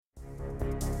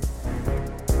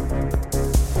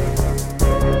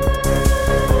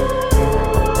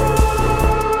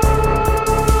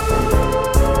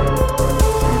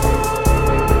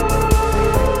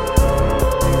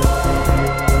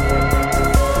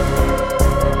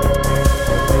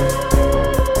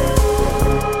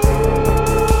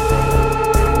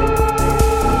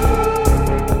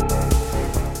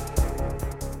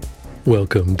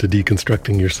Welcome to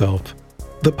Deconstructing Yourself,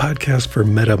 the podcast for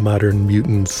meta-modern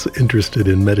mutants interested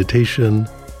in meditation,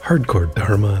 hardcore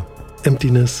dharma,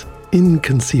 emptiness,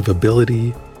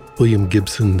 inconceivability, William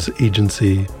Gibson's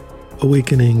agency,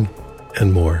 awakening,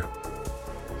 and more.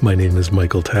 My name is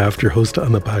Michael Taft, your host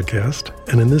on the podcast,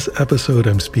 and in this episode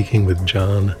I'm speaking with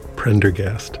John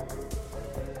Prendergast.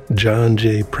 John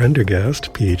J.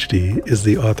 Prendergast, PhD, is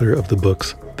the author of the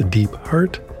books The Deep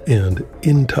Heart and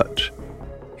In Touch.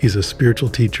 He's a spiritual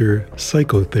teacher,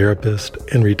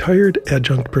 psychotherapist, and retired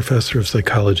adjunct professor of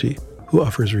psychology who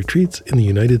offers retreats in the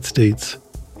United States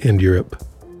and Europe.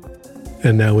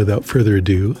 And now, without further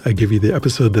ado, I give you the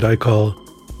episode that I call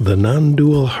The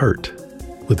Nondual Heart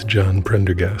with John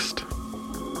Prendergast.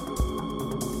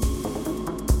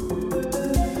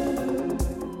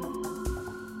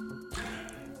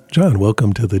 John,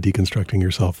 welcome to the Deconstructing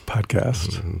Yourself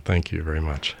podcast. Thank you very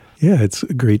much. Yeah, it's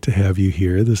great to have you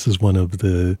here. This is one of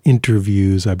the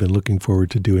interviews I've been looking forward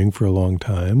to doing for a long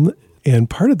time. And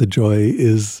part of the joy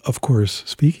is, of course,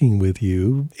 speaking with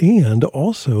you, and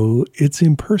also it's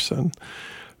in person,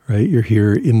 right? You're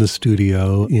here in the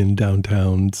studio in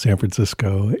downtown San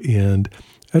Francisco, and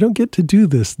I don't get to do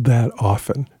this that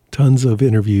often. Tons of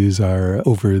interviews are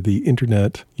over the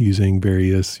internet using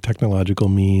various technological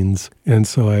means. And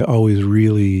so I always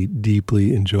really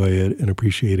deeply enjoy it and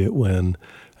appreciate it when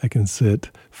I can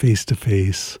sit face to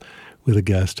face with a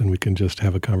guest and we can just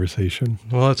have a conversation.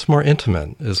 Well, it's more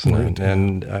intimate, isn't it?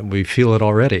 And we feel it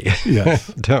already,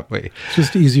 yes, don't we? It's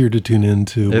just easier to tune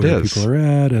into where people are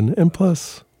at. And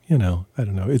plus, I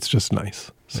don't know, it's just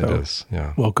nice. So, it is,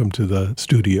 yeah. Welcome to the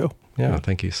studio. Yeah,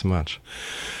 thank you so much.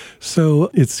 So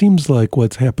it seems like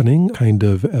what's happening kind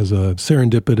of as a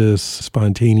serendipitous,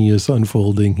 spontaneous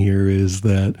unfolding here is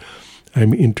that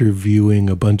I'm interviewing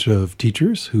a bunch of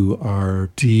teachers who are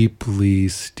deeply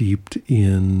steeped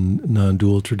in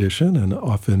non-dual tradition and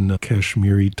often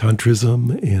Kashmiri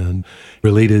Tantrism and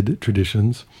related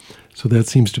traditions. So that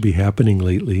seems to be happening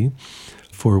lately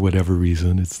for whatever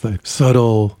reason. It's the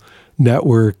subtle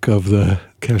network of the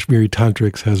Kashmiri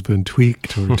Tantrics has been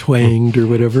tweaked or twanged or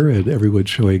whatever, and everyone's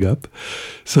showing up.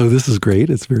 So this is great.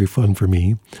 It's very fun for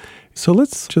me. So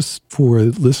let's just, for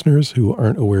listeners who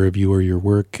aren't aware of you or your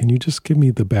work, can you just give me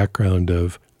the background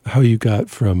of how you got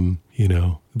from,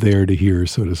 there to here,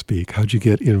 so to speak? How'd you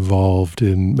get involved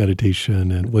in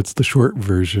meditation, and what's the short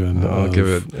version? I'll give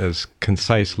it as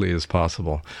concisely as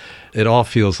possible. It all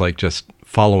feels like just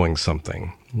following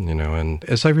something, and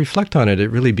as I reflect on it, it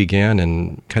really began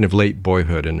in kind of late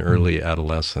boyhood and early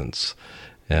adolescence.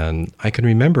 And I can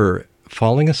remember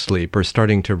falling asleep or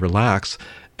starting to relax,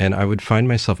 and I would find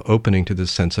myself opening to this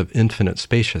sense of infinite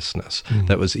spaciousness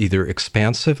that was either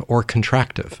expansive or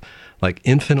contractive, like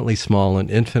infinitely small and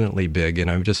infinitely big.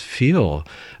 And I would just feel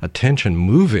a tension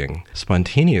moving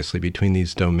spontaneously between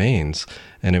these domains.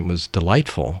 And it was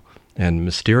delightful and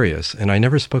mysterious. And I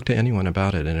never spoke to anyone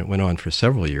about it. And it went on for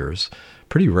several years,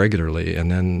 pretty regularly.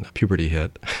 And then puberty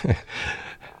hit.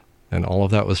 And all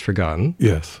of that was forgotten.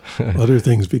 Yes. Other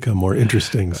things become more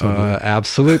interesting.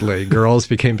 Absolutely. Girls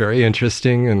became very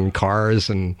interesting, and cars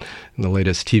and the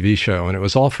latest TV show. And it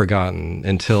was all forgotten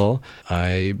until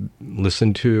I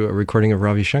listened to a recording of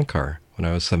Ravi Shankar when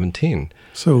I was 17.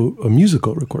 So a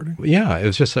musical recording? Yeah, it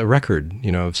was just a record,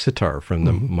 of sitar from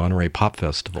the Monterey Pop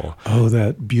Festival. Oh,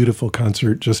 that beautiful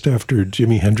concert just after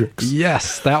Jimi Hendrix.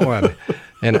 Yes, that one.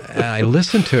 And I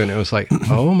listened to it, and it was like,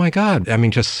 oh my God. I mean,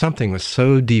 just something was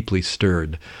so deeply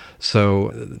stirred.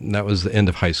 So that was the end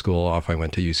of high school. Off I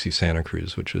went to UC Santa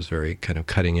Cruz, which was very kind of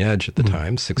cutting edge at the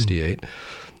time, 68.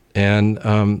 And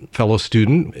fellow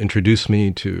student introduced me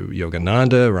to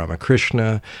Yogananda,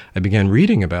 Ramakrishna. I began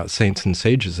reading about saints and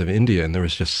sages of India, and there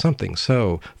was just something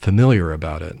so familiar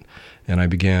about it. And I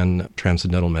began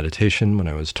transcendental meditation when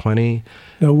I was 20.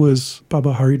 Now, was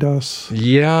Baba Haridas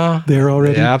there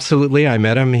already? Yeah, absolutely. I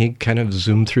met him. He kind of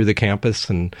zoomed through the campus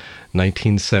in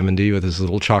 1970 with his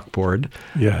little chalkboard.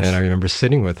 Yes. And I remember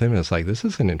sitting with him. It's like, this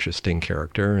is an interesting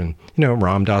character. And,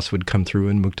 Ram Dass would come through,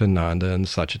 and Muktananda and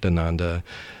Satchidananda.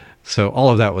 So all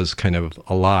of that was kind of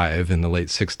alive in the late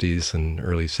 60s and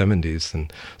early 70s.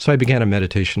 And so I began a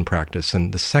meditation practice.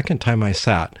 And the second time I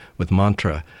sat with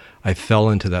mantra, I fell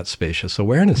into that spacious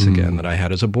awareness again that I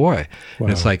had as a boy. Wow.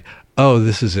 And it's like, oh,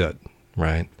 this is it,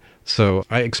 right? So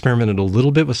I experimented a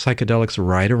little bit with psychedelics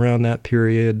right around that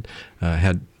period,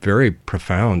 had very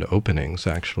profound openings,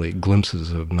 actually,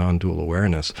 glimpses of non-dual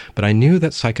awareness. But I knew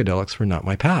that psychedelics were not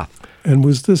my path. And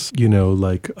was this,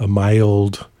 like a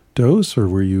mild dose, or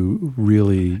were you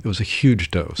really... It was a huge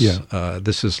dose. Yeah.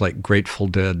 This is like Grateful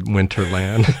Dead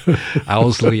Winterland,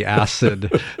 Owsley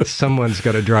acid. Someone's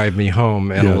got to drive me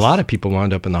home. And Yes. a lot of people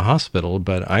wound up in the hospital,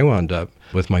 but I wound up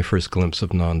with my first glimpse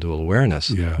of non-dual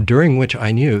awareness, during which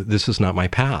I knew this is not my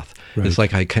path. Right. It's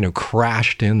like I kind of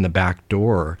crashed in the back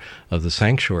door of the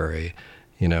sanctuary,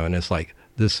 and it's like,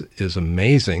 this is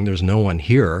amazing. There's no one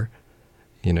here,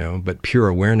 but pure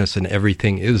awareness and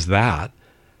everything is that.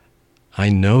 I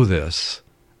know this,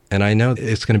 and I know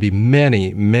it's going to be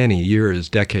many, many years,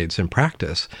 decades in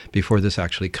practice before this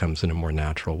actually comes in a more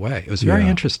natural way. It was very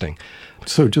interesting.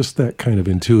 So just that kind of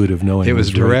intuitive knowing. It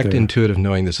was right direct, there. intuitive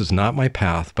knowing this is not my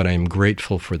path, but I am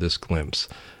grateful for this glimpse.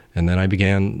 And then I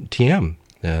began TM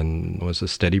and was a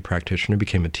steady practitioner,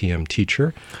 became a TM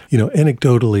teacher.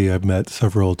 Anecdotally, I've met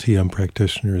several TM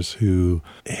practitioners who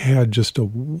had just a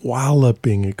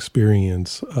walloping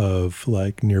experience of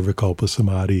like Nirvikalpa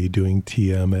Samadhi doing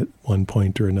TM at one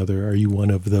point or another. Are you one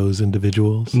of those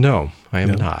individuals? No, I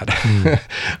am not.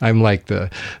 I'm like the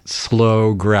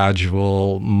slow,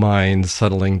 gradual mind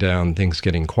settling down, things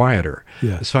getting quieter.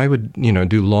 Yeah. So I would,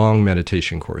 do long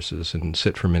meditation courses and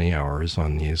sit for many hours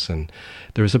on these. And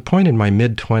there was a point in my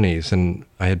mid-20s, and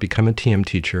I had become a TM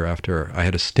teacher after I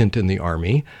had a stint in the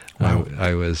Army. Wow.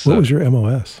 I was... What was your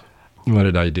MOS? What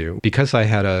did I do? Because I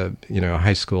had a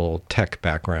high school tech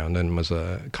background and was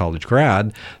a college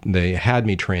grad, they had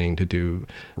me training to do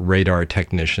radar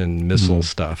technician, missile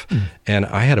stuff. And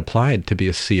I had applied to be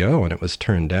a CO, and it was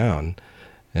turned down.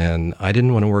 And I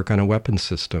didn't want to work on a weapons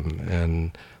system.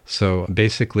 And so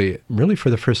basically, really for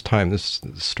the first time, this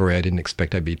is a story I didn't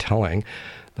expect I'd be telling.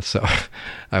 So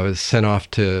I was sent off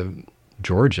to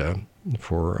Georgia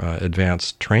for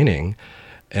advanced training,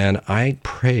 and I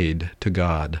prayed to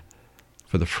God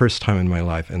for the first time in my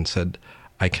life and said,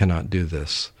 I cannot do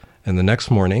this. And the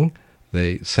next morning,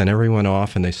 they sent everyone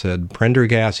off and they said,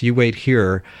 Prendergast, you wait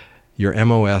here. Your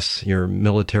MOS, your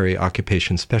military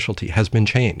occupation specialty, has been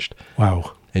changed.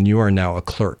 Wow. And you are now a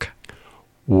clerk.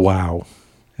 Wow.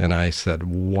 And I said,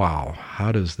 wow,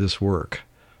 how does this work?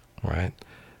 Right?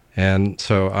 And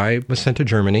so I was sent to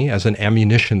Germany as an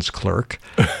ammunitions clerk,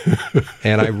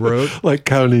 and I wrote... like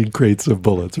counting crates of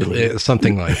bullets. Or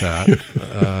something like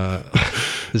that.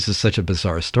 This is such a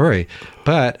bizarre story.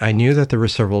 But I knew that there were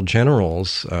several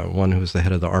generals, one who was the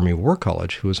head of the Army War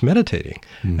College, who was meditating,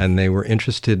 and they were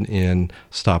interested in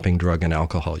stopping drug and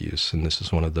alcohol use. And this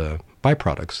is one of the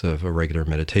byproducts of a regular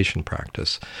meditation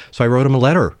practice. So I wrote him a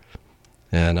letter.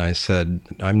 And I said,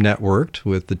 I'm networked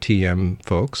with the TM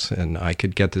folks, and I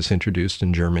could get this introduced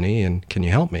in Germany, and can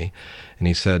you help me? And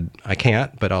he said, I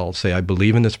can't, but I'll say I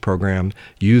believe in this program,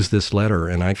 use this letter.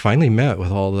 And I finally met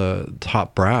with all the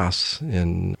top brass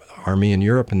in Army in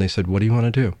Europe, and they said, what do you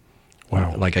want to do?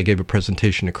 Wow. Like I gave a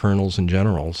presentation to colonels and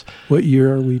generals. What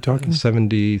year are we talking?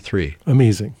 73.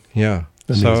 Amazing. Yeah.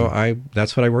 Amazing. So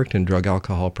that's what I worked in, drug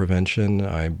alcohol prevention.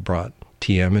 I brought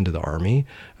TM into the Army.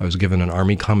 I was given an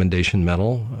Army Commendation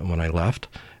Medal when I left,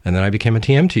 and then I became a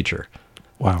TM teacher.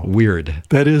 Wow. Weird.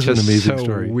 That is Just an amazing so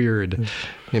story. Weird.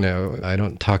 I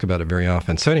don't talk about it very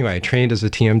often. So anyway, I trained as a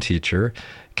TM teacher,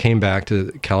 came back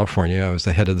to California. I was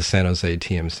the head of the San Jose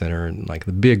TM Center in like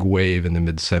the big wave in the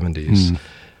mid-70s.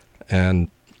 And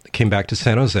came back to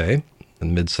San Jose in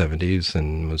the mid-70s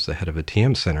and was the head of a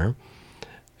TM center.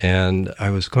 And I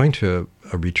was going to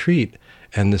a retreat,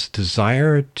 and this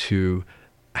desire to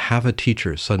have a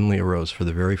teacher suddenly arose for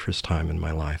the very first time in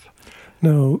my life.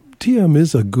 Now, TM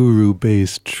is a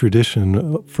guru-based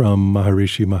tradition from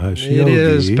Maharishi Mahesh Yogi. It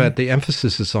is, but the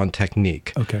emphasis is on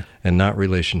technique and not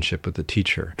relationship with the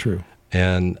teacher. True.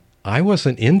 And I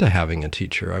wasn't into having a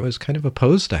teacher. I was kind of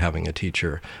opposed to having a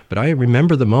teacher. But I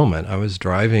remember the moment I was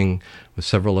driving with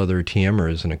several other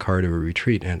TMers in a car to a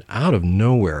retreat, and out of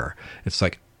nowhere, it's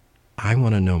like, I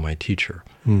want to know my teacher.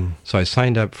 So I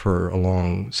signed up for a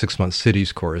long 6-month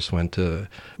cities course, went to...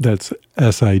 That's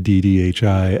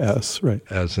SIDDHIS, right?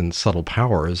 As in subtle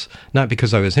powers, not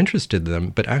because I was interested in them,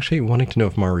 but actually wanting to know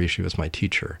if Maharishi was my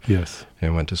teacher. Yes.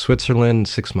 And I went to Switzerland,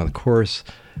 6-month course,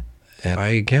 and I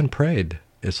again prayed.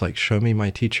 It's like, show me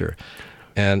my teacher.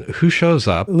 And who shows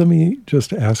up? Let me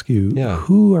just ask you,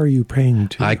 who are you praying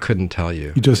to? I couldn't tell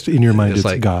you. You just, in your mind, it's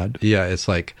like, God. Yeah, it's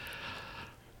like...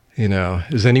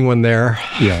 is anyone there?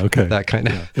 Yeah, okay. That kind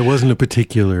of... Yeah. It wasn't a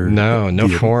particular... No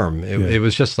form. It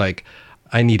was just like,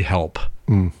 I need help,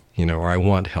 or I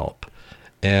want help.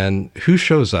 And who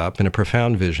shows up in a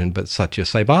profound vision but Satya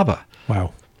Sai Baba?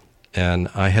 Wow. And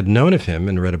I had known of him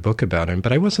and read a book about him,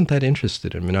 but I wasn't that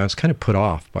interested in him. And I was kind of put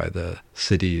off by the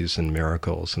cities and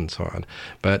miracles and so on.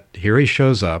 But here he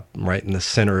shows up right in the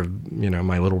center of,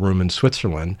 my little room in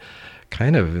Switzerland,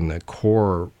 kind of in the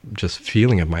core just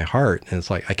feeling of my heart. And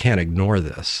it's like, I can't ignore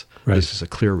this. Right. This is a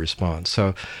clear response.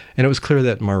 So, and it was clear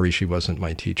that Maharishi wasn't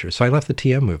my teacher. So I left the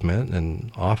TM movement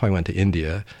and off I went to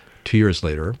India 2 years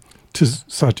later. To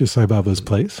Satya Sai Baba's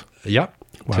place? Yep.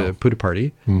 Wow. To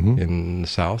Puttaparthi in the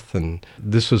south. And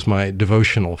this was my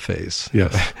devotional phase.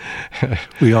 Yes.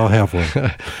 We all have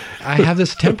one. I have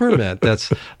this temperament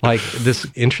that's like this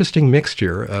interesting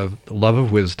mixture of love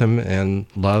of wisdom and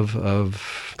love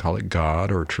of, call it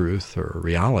God or truth or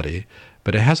reality,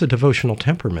 but it has a devotional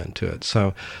temperament to it.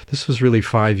 So this was really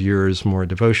 5 years more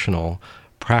devotional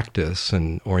practice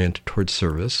and oriented towards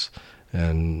service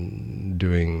and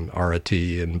doing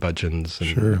arati and bhajans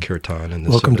and kirtan. And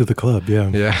this Welcome to the club, yeah.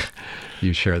 Yeah,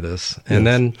 you share this. And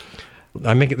then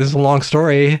this is a long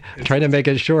story. I'm trying to make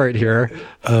it short here.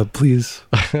 Please.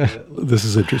 This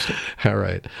is interesting. All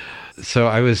right. So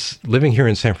I was living here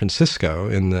in San Francisco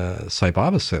in the Sai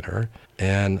Baba Center,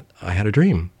 and I had a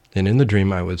dream. And in the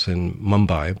dream, I was in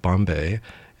Mumbai, Bombay,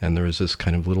 and there was this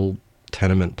kind of little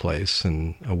tenement place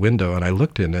and a window, and I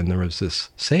looked in, and there was this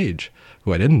sage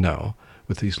who I didn't know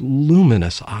with these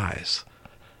luminous eyes.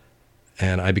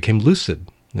 And I became lucid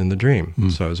in the dream.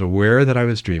 So I was aware that I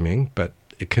was dreaming, but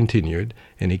it continued,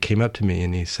 and he came up to me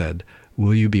and he said,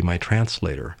 "Will you be my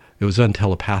translator?" It was done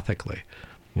telepathically,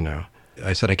 you know.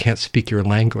 I said, "I can't speak your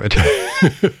language."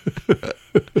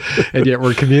 And yet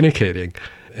we're communicating.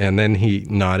 And then he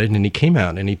nodded and he came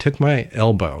out and he took my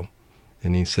elbow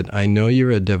and he said, "I know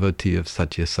you're a devotee of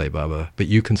Satya Sai Baba, but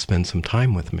you can spend some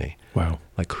time with me." Wow.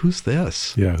 Like, who's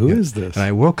this? Yeah, who is this? And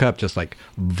I woke up just like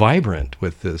vibrant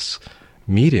with this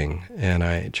meeting, and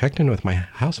I checked in with my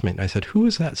housemate, and I said, "Who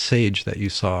is that sage that you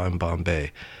saw in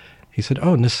Bombay?" He said,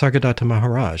 "Oh, Nisargadatta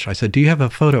Maharaj." I said, "Do you have a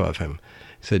photo of him?"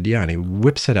 He said, "Yeah," and he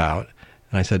whips it out,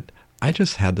 and I said, "I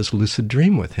just had this lucid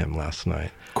dream with him last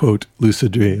night." Quote,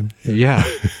 lucid dream. Yeah.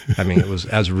 I mean, it was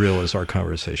as real as our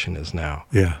conversation is now.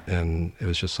 Yeah. And it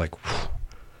was just like,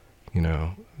 you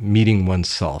know, meeting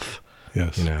oneself.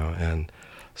 Yes. You know, and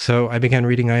so I began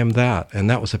reading I Am That, and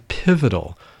that was a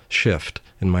pivotal shift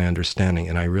in my understanding.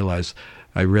 And I realized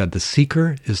I read The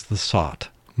Seeker is the Sought.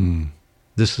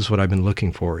 This is what I've been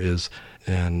looking for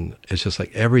and it's just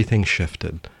like everything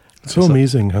shifted. It's so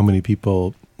amazing how many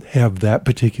people have that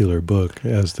particular book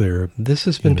as their This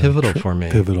has been pivotal for me.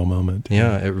 Pivotal moment.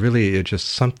 Yeah, it just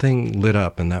something lit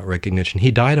up in that recognition.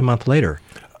 He died a month later.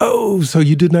 Oh, so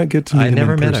you did not get to meet him I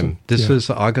never in met person. him. This was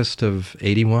August of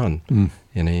 81.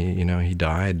 And he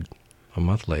died a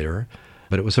month later.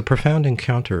 But it was a profound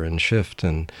encounter and shift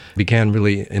and began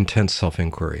really intense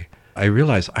self-inquiry. I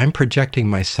realized I'm projecting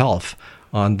myself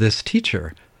on this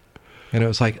teacher. And it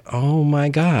was like, oh my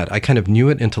God. I kind of knew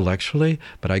it intellectually,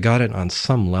 but I got it on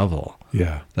some level.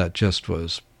 Yeah. That just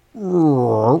was,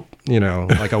 you know,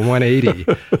 like a 180.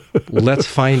 Let's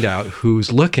find out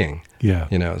who's looking. Yeah.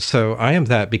 You know, so I Am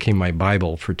That became my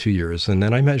Bible for 2 years. And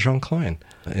then I met Jean Klein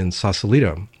in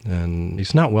Sausalito. And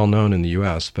he's not well known in the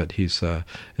U.S., but he's a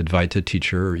Advaita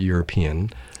teacher,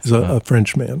 European. He's a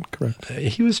French man, correct?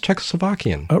 He was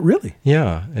Czechoslovakian. Oh, really?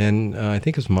 Yeah. And I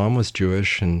think his mom was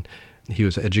Jewish, and he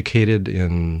was educated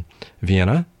in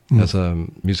Vienna as a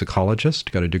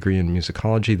musicologist, got a degree in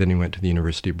musicology. Then he went to the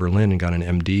University of Berlin and got an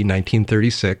MD,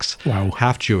 1936. Wow.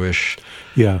 Half Jewish.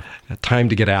 Yeah. Time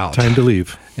to get out. Time to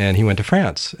leave. And he went to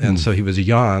France. And so he was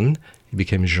Jan. He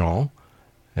became Jean.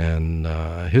 And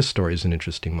his story is an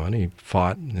interesting one. He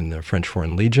fought in the French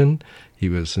Foreign Legion. He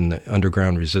was in the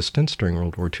underground resistance during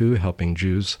World War II, helping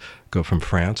Jews go from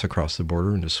France across the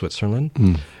border into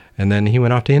Switzerland. And then he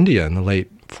went off to India in the late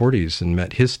 40s and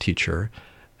met his teacher,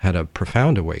 had a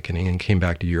profound awakening, and came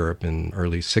back to Europe in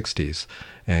early 60s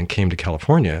and came to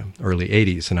California early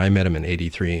 80s. And I met him in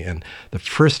 83. And the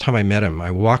first time I met him,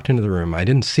 I walked into the room. I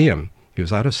didn't see him. He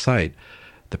was out of sight.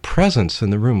 The presence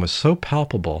in the room was so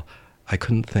palpable, I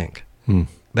couldn't think.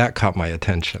 That caught my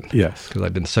attention. Yes. Because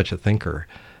I've been such a thinker.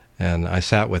 And I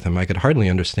sat with him. I could hardly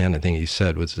understand anything he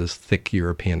said with this thick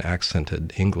European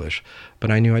accented English.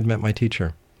 But I knew I'd met my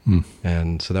teacher.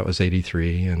 And so that was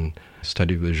 83, and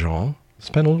studied with Jean.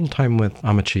 Spent a little time with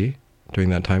Amachi during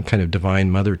that time, kind of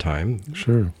divine mother time.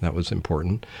 Sure. That was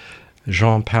important.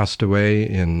 Jean passed away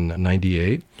in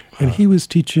 98. And he was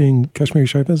teaching Kashmiri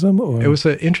Shaivism? Or? It was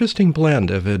an interesting blend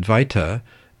of Advaita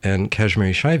and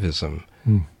Kashmiri Shaivism.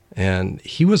 And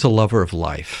he was a lover of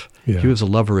life. Yeah. He was a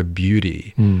lover of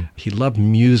beauty. He loved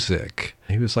music.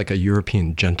 He was like a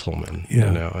European gentleman, you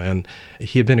know, and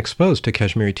he had been exposed to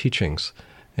Kashmiri teachings,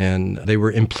 and they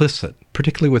were implicit,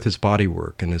 particularly with his body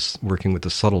work and his working with the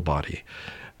subtle body.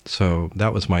 So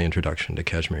that was my introduction to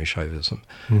Kashmiri Shaivism.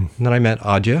 And then I met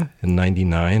Adya in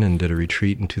 99 and did a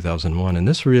retreat in 2001. And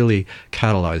this really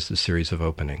catalyzed a series of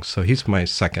openings. So he's my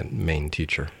second main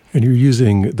teacher. And you're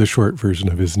using the short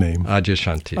version of his name.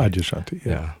 Adyashanti. Adyashanti,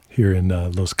 yeah. Here in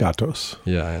Los Gatos.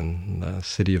 Yeah, in the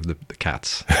city of the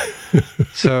cats.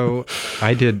 So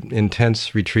I did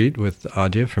intense retreat with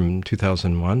Adya from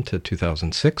 2001 to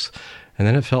 2006. And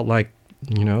then it felt like,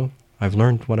 I've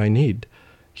learned what I need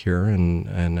here,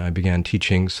 and I began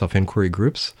teaching self-inquiry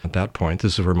groups at that point.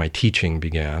 This is where my teaching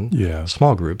began. Yeah.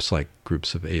 Small groups, like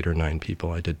groups of 8 or 9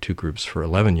 people. I did 2 groups for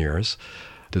 11 years.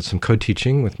 Did some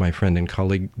co-teaching with my friend and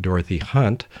colleague Dorothy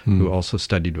Hunt, who also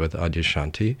studied with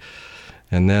Adyashanti,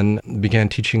 and then began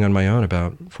teaching on my own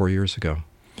about 4 years ago.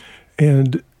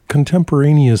 And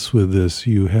contemporaneous with this,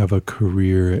 you have a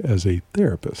career as a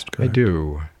therapist, correct? I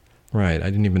do. Right. I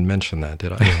didn't even mention that,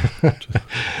 did I?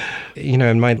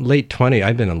 In my late 20s,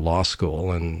 I'd been in law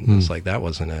school, and it was like, that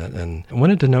wasn't it. And I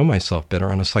wanted to know myself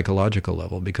better on a psychological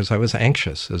level because I was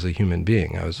anxious as a human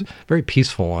being. I was very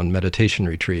peaceful on meditation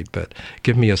retreat, but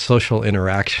give me a social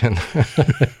interaction.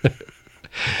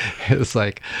 It's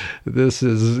like, this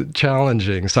is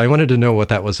challenging. So I wanted to know what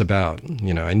that was about.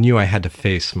 I knew I had to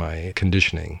face my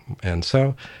conditioning. And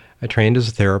so I trained as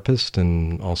a therapist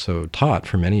and also taught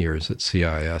for many years at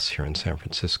CIS here in San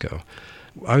Francisco.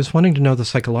 I was wanting to know the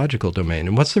psychological domain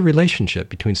and what's the relationship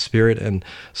between spirit and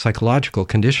psychological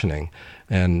conditioning,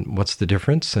 and what's the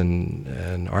difference,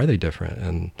 and are they different?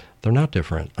 And they're not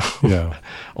different,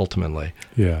 ultimately.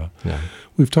 Yeah.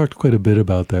 We've talked quite a bit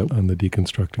about that on the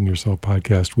Deconstructing Yourself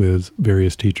podcast with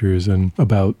various teachers and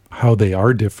about how they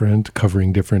are different,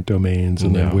 covering different domains,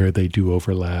 and then where they do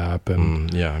overlap.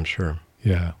 And I'm sure.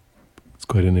 Yeah. It's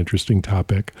quite an interesting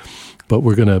topic, but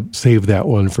we're going to save that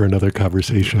one for another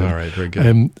conversation. All right, very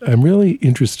good. I'm really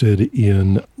interested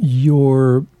in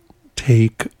your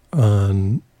take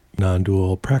on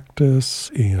non-dual practice,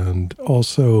 and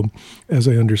also, as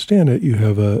I understand it, you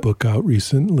have a book out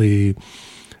recently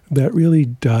that really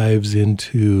dives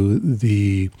into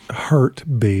the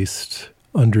heart-based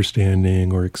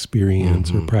understanding or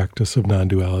experience or practice of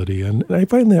non-duality. And I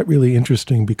find that really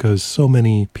interesting because so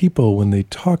many people, when they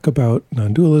talk about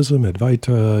non-dualism,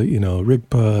 Advaita,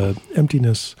 Rigpa,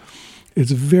 emptiness,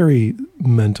 it's very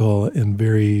mental and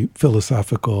very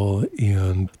philosophical,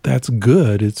 and that's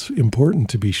good. It's important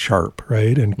to be sharp,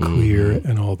 right, and clear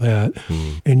and all that.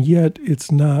 And yet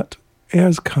it's not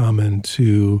as common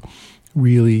to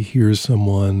really hear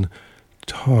someone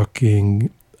talking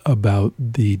about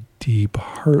the deep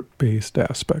heart-based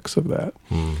aspects of that.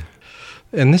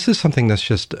 And this is something that's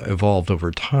just evolved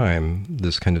over time,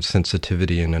 this kind of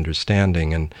sensitivity and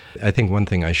understanding. And I think one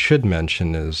thing I should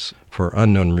mention is, for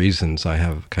unknown reasons, I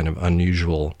have kind of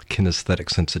unusual kinesthetic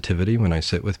sensitivity when I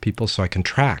sit with people, so I can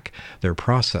track their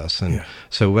process. And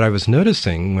so what I was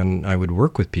noticing when I would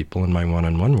work with people in my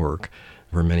one-on-one work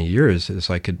for many years is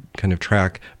I could kind of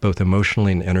track both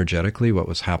emotionally and energetically what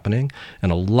was happening.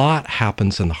 And a lot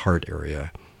happens in the heart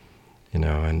area,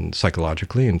 and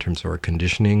psychologically in terms of our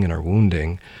conditioning and our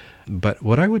wounding. But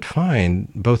what I would find,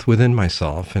 both within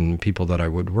myself and people that I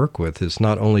would work with, is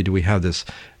not only do we have this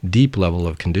deep level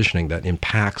of conditioning that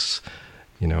impacts,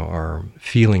 our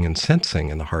feeling and sensing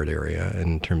in the heart area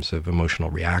in terms of emotional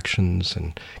reactions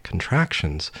and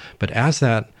contractions, but as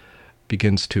that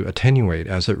begins to attenuate,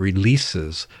 as it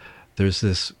releases, there's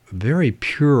this very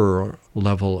pure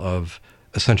level of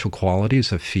essential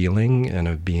qualities of feeling and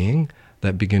of being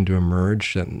that begin to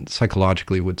emerge, and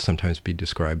psychologically would sometimes be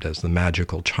described as the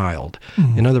magical child.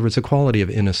 In other words, a quality of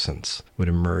innocence would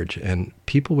emerge, and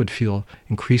people would feel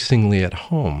increasingly at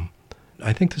home.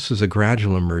 I think this was a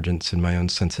gradual emergence in my own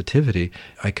sensitivity.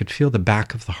 I could feel the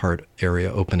back of the heart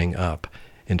area opening up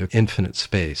into infinite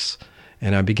space,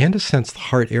 and I began to sense the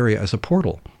heart area as a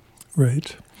portal.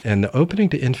 Right. And the opening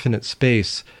to infinite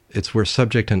space, it's where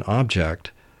subject and object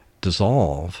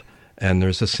dissolve, and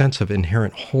there's a sense of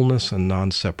inherent wholeness and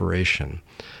non-separation.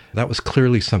 That was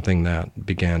clearly something that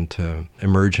began to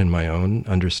emerge in my own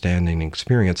understanding and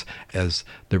experience as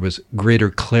there was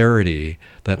greater clarity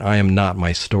that I am not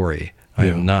my story. I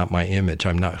am not my image.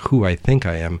 I'm not who I think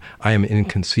I am. I am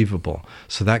inconceivable.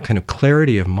 So that kind of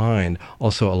clarity of mind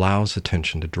also allows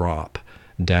attention to drop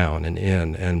down and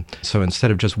in. And so instead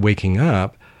of just waking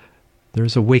up,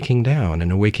 there's a waking down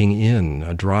and a waking in,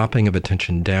 a dropping of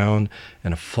attention down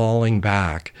and a falling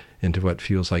back into what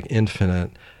feels like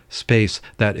infinite space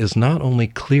that is not only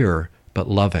clear, but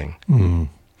loving.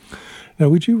 Now,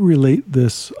 would you relate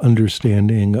this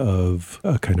understanding of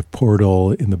a kind of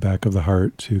portal in the back of the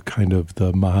heart to kind of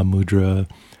the Mahamudra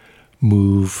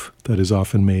move that is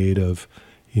often made of,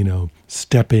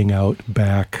 stepping out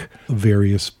back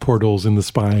various portals in the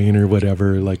spine or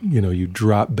whatever, like, you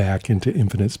drop back into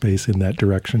infinite space in that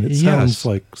direction. It sounds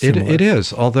like similar. It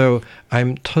is, although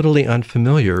I'm totally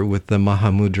unfamiliar with the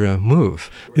Mahamudra move.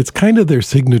 It's kind of their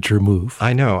signature move.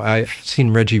 I know. I've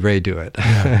seen Reggie Ray do it.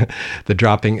 Yeah. The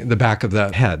dropping the back of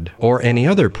the head or any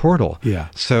other portal. Yeah.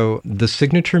 So the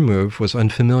signature move was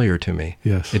unfamiliar to me.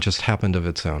 Yes. It just happened of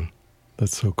its own.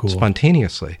 That's so cool.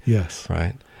 Spontaneously. Yes.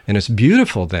 Right. And it's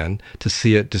beautiful then to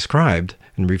see it described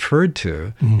and referred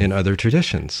to in other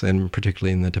traditions, and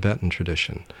particularly in the Tibetan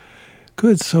tradition.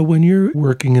 Good. So when you're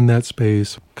working in that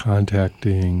space,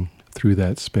 contacting through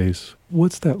that space,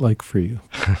 what's that like for you?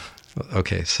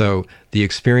 Okay, so the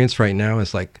experience right now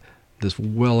is like this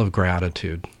well of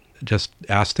gratitude. Just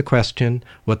ask the question,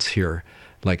 what's here?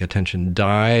 Like attention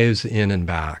dives in and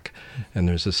back, and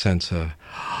there's a sense of,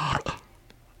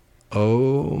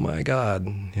 oh my God,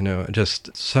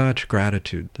 just such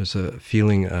gratitude. There's a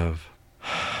feeling of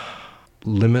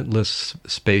limitless,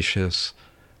 spacious,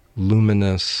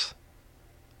 luminous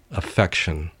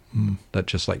affection that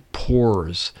just like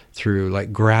pours through,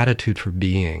 like gratitude for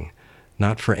being,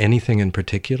 not for anything in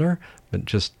particular, but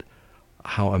just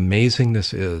how amazing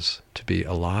this is to be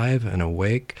alive and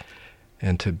awake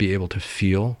and to be able to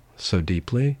feel so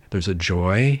deeply. There's a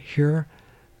joy here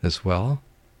as well.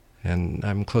 And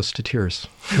I'm close to tears.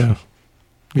 Yeah,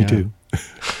 me too.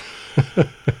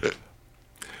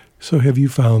 So have you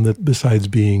found that besides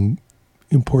being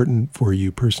important for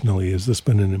you personally, has this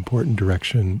been an important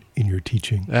direction in your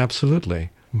teaching?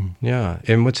 Absolutely. Yeah.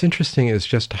 And what's interesting is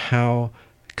just how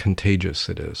contagious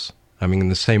it is. I mean, in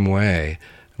the same way,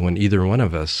 when either one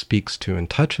of us speaks to and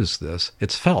touches this,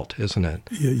 it's felt, isn't it?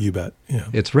 Yeah, you bet. Yeah.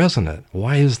 It's resonant.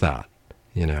 Why is that?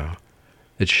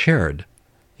 It's shared.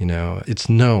 It's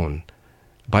known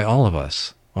by all of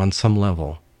us on some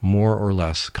level, more or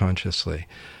less consciously.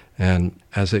 And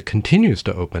as it continues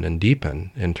to open and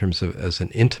deepen in terms of as an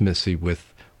intimacy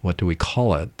with, what do we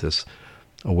call it, this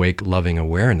awake, loving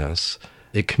awareness,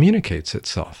 it communicates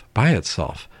itself by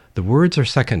itself. The words are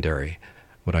secondary,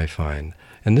 what I find.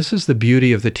 And this is the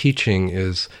beauty of the teaching,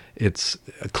 is it's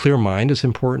a clear mind is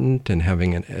important, and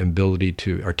having an ability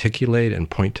to articulate and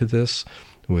point to this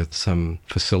with some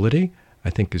facility, I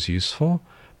think, is useful.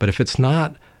 But if it's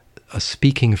not a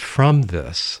speaking from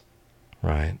this,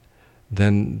 right,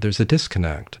 then there's a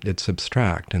disconnect. It's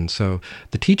abstract. And so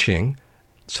the teaching,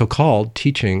 so-called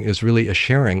teaching, is really a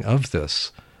sharing of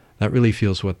this. That really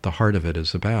feels what the heart of it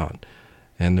is about.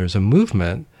 And there's a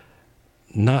movement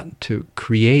not to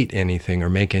create anything or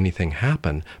make anything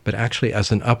happen, but actually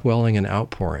as an upwelling and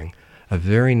outpouring, a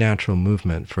very natural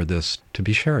movement for this to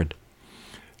be shared.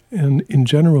 And in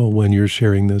general, when you're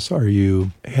sharing this, are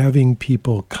you having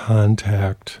people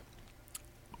contact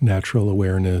natural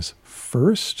awareness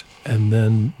first and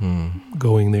then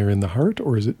going there in the heart?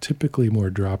 Or is it typically more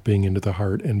dropping into the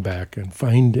heart and back and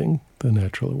finding the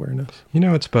natural awareness?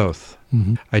 It's both.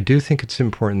 I do think it's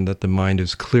important that the mind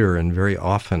is clear, and very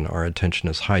often our attention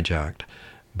is hijacked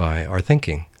by our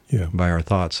thinking, by our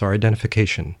thoughts, our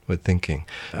identification with thinking.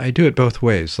 I do it both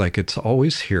ways. Like, it's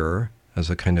always here as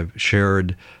a kind of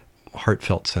shared,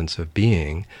 heartfelt sense of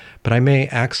being, but I may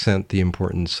accent the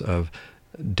importance of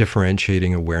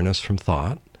differentiating awareness from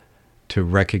thought, to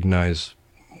recognize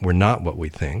we're not what we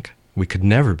think. We could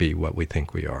never be what we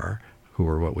think we are, who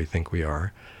are what we think we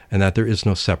are, and that there is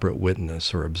no separate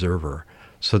witness or observer.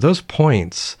 So those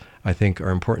points, I think, are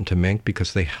important to make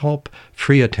because they help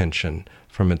free attention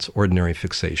from its ordinary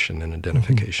fixation and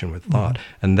identification with thought.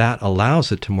 And that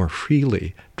allows it to more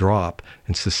freely drop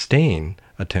and sustain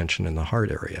attention in the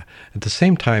heart area. At the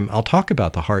same time, I'll talk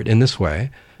about the heart in this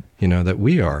way, that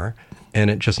we are, and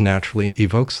it just naturally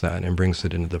evokes that and brings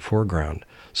it into the foreground.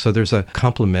 So there's a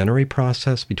complementary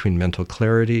process between mental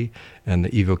clarity and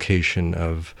the evocation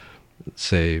of,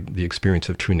 say, the experience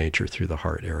of true nature through the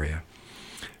heart area.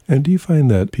 And do you find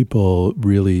that people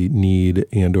really need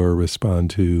and or respond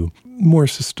to more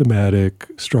systematic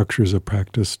structures of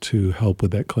practice to help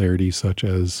with that clarity, such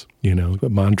as, a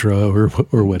mantra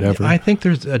or whatever? I think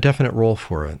there's a definite role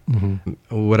for it.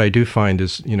 What I do find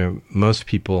is, most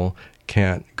people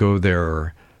can't go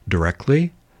there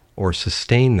directly or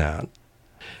sustain that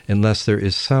unless there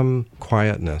is some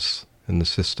quietness in the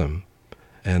system.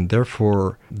 And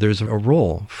therefore, there's a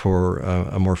role for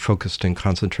a more focused and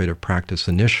concentrative practice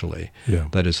initially.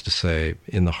 That is to say,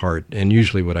 in the heart. And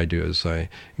usually what I do is I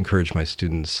encourage my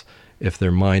students, if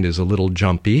their mind is a little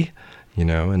jumpy,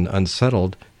 and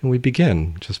unsettled, and we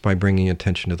begin just by bringing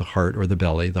attention to the heart or the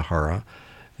belly, the hara,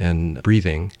 and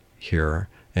breathing here,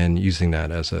 and using that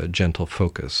as a gentle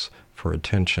focus for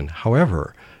attention.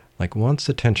 However, like once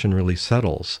attention really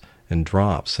settles and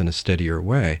drops in a steadier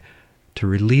way, to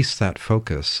release that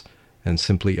focus and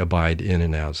simply abide in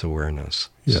and as awareness.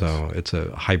 Yes. So it's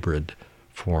a hybrid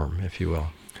form, if you will.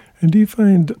 And do you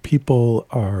find people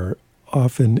are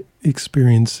often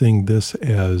experiencing this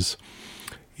as,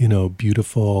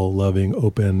 beautiful, loving,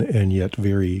 open, and yet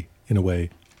very, in a way,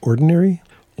 ordinary?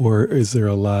 Or is there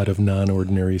a lot of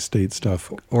non-ordinary state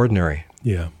stuff? Ordinary.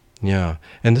 Yeah. Yeah.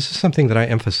 And this is something that I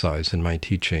emphasize in my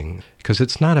teaching, because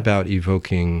it's not about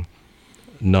evoking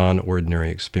non-ordinary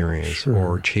experience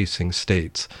or chasing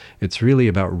states. It's really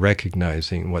about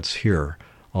recognizing what's here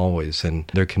always. And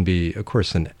there can be, of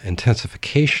course, an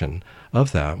intensification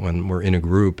of that when we're in a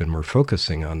group and we're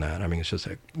focusing on that. I mean, it's just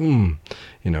like,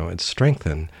 it's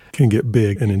strengthened. Can get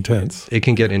big and intense. It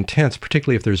can get intense,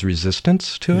 particularly if there's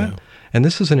resistance to it. And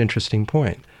this is an interesting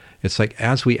point. It's like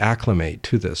as we acclimate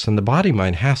to this, and the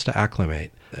body-mind has to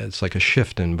acclimate, it's like a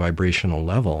shift in vibrational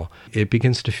level, it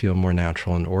begins to feel more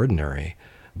natural and ordinary.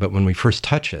 But when we first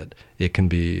touch it, it can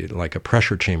be like a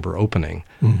pressure chamber opening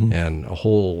and a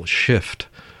whole shift,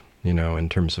 in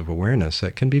terms of awareness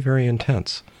that can be very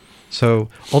intense. So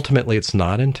ultimately it's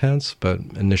not intense, but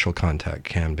initial contact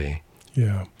can be.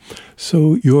 Yeah.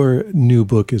 So your new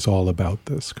book is all about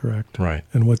this, correct? Right.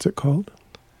 And what's it called?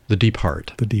 The Deep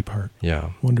Heart. The Deep Heart.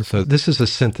 Yeah. Wonderful. So this is a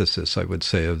synthesis, I would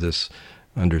say, of this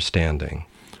understanding.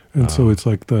 And so it's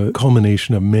like the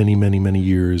culmination of many, many, many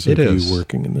years of you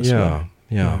working in this way.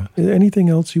 Yeah. Anything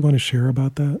else you want to share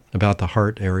about that? About the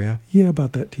heart area? Yeah,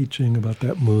 about that teaching, about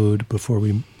that mood before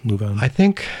we move on. I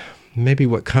think maybe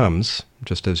what comes,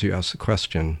 just as you asked the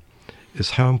question,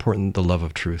 is how important the love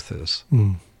of truth is.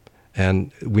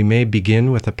 And we may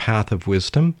begin with a path of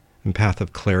wisdom and path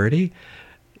of clarity.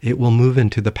 It will move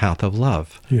into the path of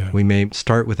love. Yeah. We may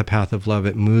start with a path of love.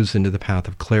 It moves into the path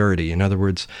of clarity. In other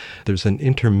words, there's an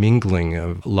intermingling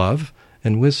of love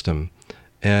and wisdom.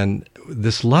 And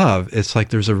this love, it's like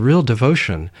there's a real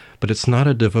devotion, but it's not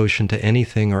a devotion to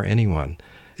anything or anyone.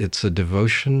 It's a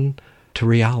devotion to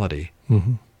reality.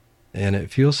 And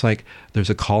it feels like there's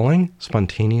a calling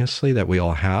spontaneously that we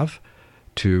all have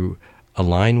to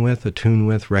align with, attune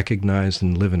with, recognize,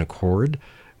 and live in accord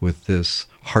with this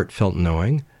heartfelt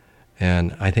knowing.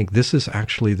 And I think this is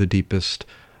actually the deepest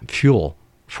fuel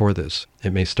for this.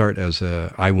 It may start as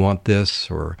a, I want this,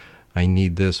 or I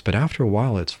need this, but after a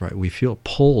while it's right. We feel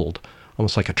pulled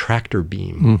almost like a tractor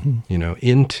beam,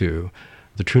 into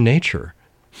the true nature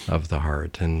of the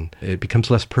heart, and it becomes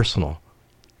less personal.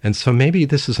 And so maybe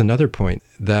this is another point,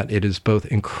 that it is both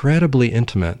incredibly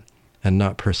intimate and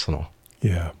not personal.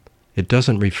 Yeah. It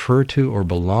doesn't refer to or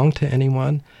belong to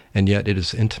anyone, and yet it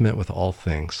is intimate with all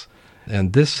things.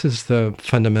 And this is the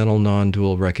fundamental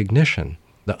non-dual recognition,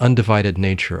 the undivided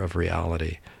nature of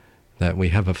reality, that we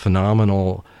have a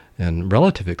phenomenal and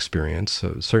relative experience,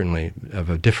 so certainly of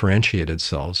a differentiated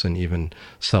selves and even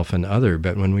self and other,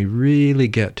 but when we really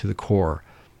get to the core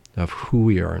of who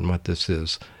we are and what this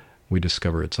is, we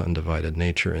discover its undivided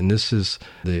nature. And this is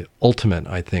the ultimate,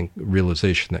 I think,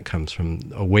 realization that comes from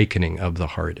awakening of the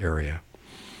heart area.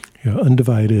 Yeah,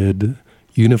 undivided,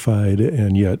 unified,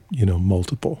 and yet,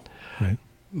 multiple, right?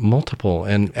 Multiple.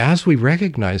 And as we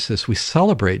recognize this, we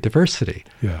celebrate diversity.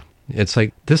 Yeah. It's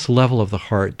like this level of the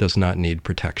heart does not need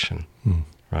protection,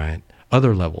 right?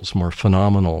 Other levels, more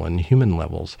phenomenal and human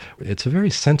levels, it's a very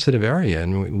sensitive area,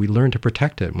 and we learn to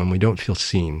protect it when we don't feel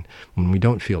seen, when we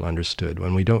don't feel understood,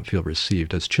 when we don't feel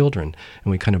received as children,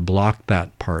 and we kind of block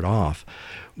that part off.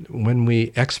 When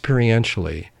we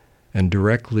experientially and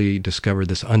directly discover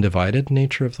this undivided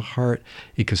nature of the heart,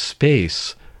 it gives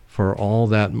space for all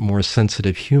that more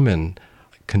sensitive human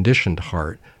conditioned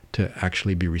heart to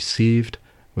actually be received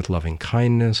with loving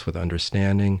kindness, with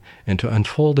understanding, and to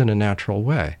unfold in a natural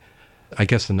way. I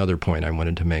guess another point I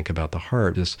wanted to make about the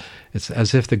heart is it's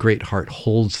as if the great heart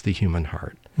holds the human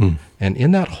heart. And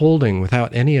in that holding,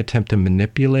 without any attempt to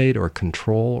manipulate or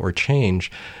control or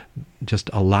change, just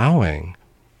allowing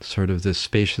sort of this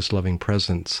spacious, loving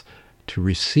presence to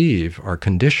receive our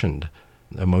conditioned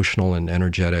emotional and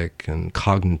energetic and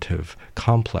cognitive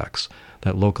complex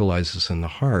that localizes in the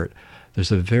heart,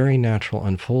 there's a very natural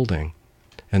unfolding.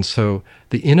 And so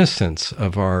the innocence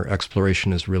of our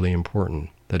exploration is really important.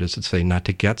 That is to say, not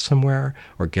to get somewhere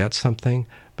or get something,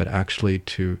 but actually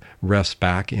to rest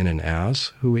back in and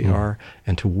as who we are,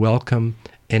 and to welcome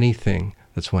anything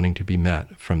that's wanting to be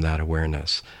met from that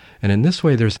awareness. And in this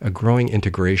way, there's a growing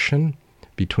integration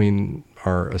between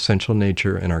our essential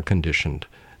nature and our conditioned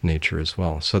nature as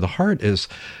well. So the heart is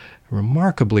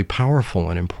remarkably powerful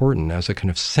and important as a kind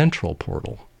of central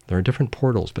portal. There are different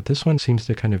portals, but this one seems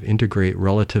to kind of integrate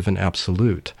relative and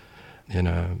absolute in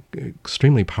an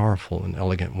extremely powerful and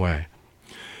elegant way.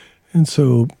 And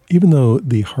so even though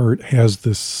the heart has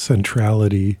this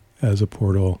centrality as a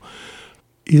portal,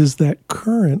 is that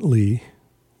currently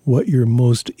what you're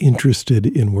most interested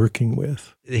in working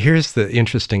with? Here's the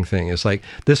interesting thing is like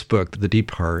this book, The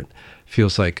Deep Heart,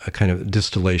 feels like a kind of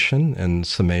distillation and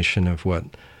summation of what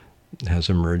has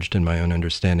emerged in my own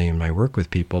understanding in my work with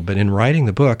people. But in writing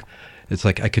the book, it's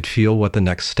like I could feel what the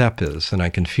next step is, and I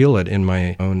can feel it in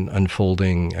my own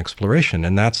unfolding exploration,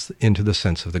 and that's into the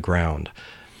sense of the ground,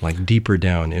 like deeper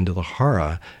down into the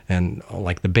hara and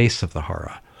like the base of the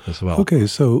hara as well. Okay,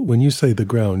 so when you say the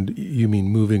ground, you mean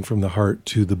moving from the heart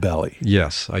to the belly?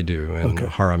 Yes, I do. And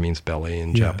hara means belly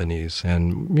in Japanese.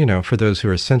 And, for those who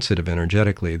are sensitive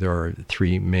energetically, there are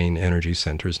 3 main energy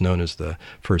centers known as the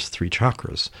first 3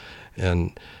 chakras.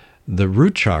 And the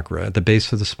root chakra at the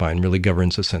base of the spine really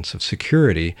governs a sense of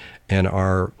security and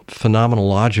our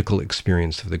phenomenological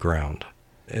experience of the ground.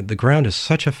 The ground is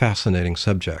such a fascinating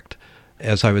subject.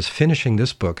 As I was finishing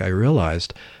this book, I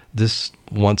realized this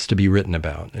wants to be written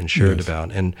about and shared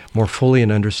about and more fully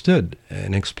and understood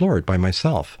and explored by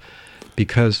myself,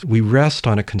 because we rest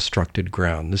on a constructed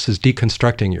ground. This is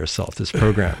deconstructing yourself, this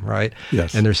program, right?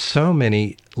 Yes. And there's so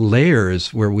many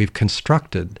layers where we've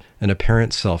constructed an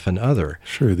apparent self and other.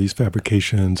 Sure, these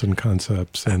fabrications and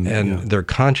concepts. And they're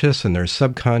conscious and they're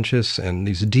subconscious, and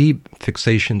these deep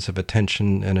fixations of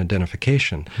attention and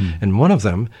identification. And one of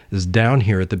them is down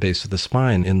here at the base of the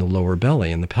spine in the lower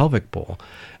belly, in the pelvic bowl.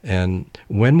 And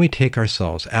when we take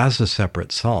ourselves as a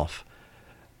separate self,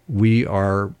 we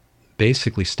are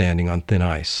basically standing on thin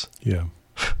ice. Yeah.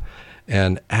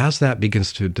 And as that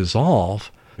begins to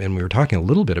dissolve, and we were talking a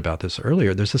little bit about this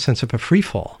earlier, there's a sense of a free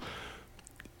fall.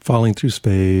 Falling through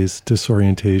space,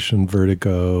 disorientation,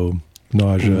 vertigo,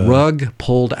 nausea. Rug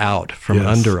pulled out from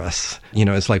under us.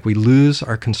 It's like we lose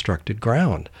our constructed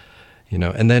ground,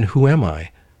 and then who am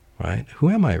I, right? Who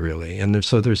am I really? And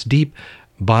there's deep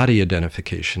body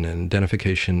identification and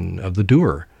identification of the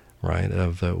doer, right,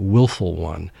 of the willful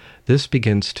one. This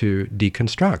begins to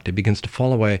deconstruct. It begins to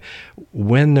fall away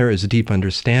when there is deep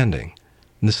understanding.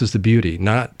 And this is the beauty,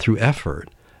 not through effort,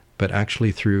 but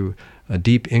actually through a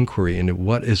deep inquiry into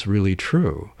what is really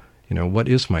true. What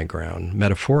is my ground,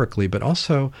 metaphorically, but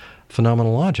also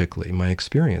phenomenologically, my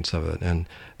experience of it. And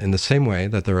in the same way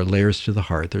that there are layers to the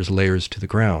heart, there's layers to the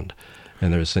ground.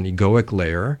 And there's an egoic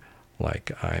layer,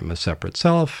 like I'm a separate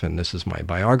self, and this is my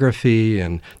biography,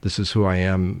 and this is who I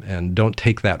am, and don't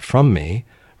take that from me,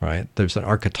 right? There's an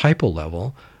archetypal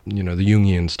level, the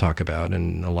Jungians talk about,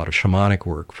 and a lot of shamanic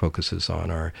work focuses on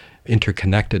our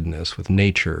interconnectedness with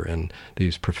nature and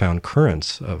these profound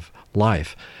currents of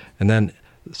life. And then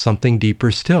something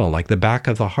deeper still, like the back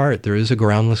of the heart, there is a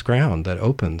groundless ground that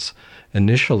opens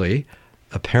initially,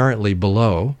 apparently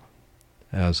below,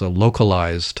 as a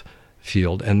localized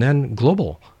field, and then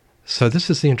global. So this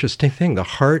is the interesting thing. The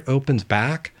heart opens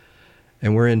back,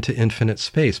 and we're into infinite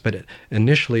space, but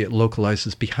initially it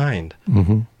localizes behind,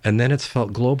 and then it's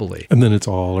felt globally. And then it's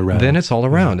all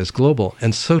around. It's global.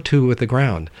 And so too with the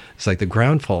ground. It's like the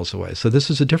ground falls away. So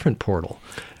this is a different portal.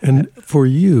 And for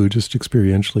you, just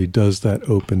experientially, does that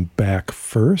open back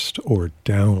first or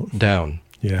down? Down.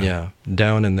 Yeah.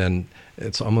 Down, and then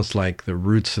it's almost like the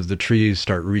roots of the trees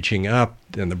start reaching up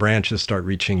and the branches start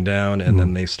reaching down, and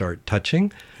then they start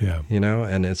touching. Yeah.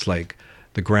 And it's like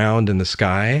the ground and the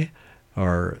sky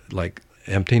are like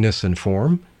emptiness and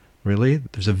form, really.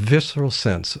 There's a visceral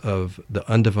sense of the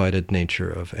undivided nature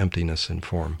of emptiness and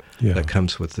form that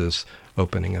comes with this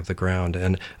opening of the ground,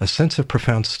 and a sense of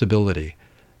profound stability,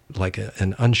 like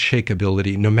an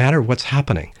unshakability, no matter what's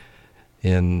happening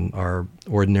in our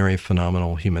ordinary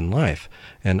phenomenal human life.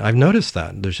 And I've noticed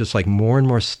that. There's just like more and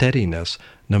more steadiness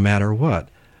no matter what.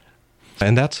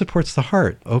 And that supports the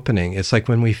heart opening. It's like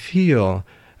when we feel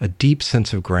a deep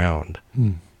sense of ground,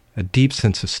 a deep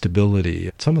sense of stability.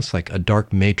 It's almost like a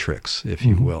dark matrix, if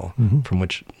you will, from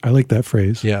which... I like that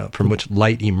phrase. Yeah, from which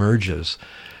light emerges.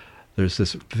 There's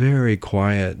this very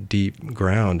quiet, deep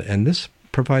ground. And this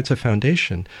provides a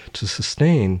foundation to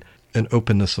sustain an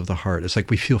openness of the heart. It's like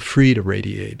we feel free to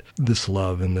radiate this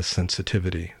love and this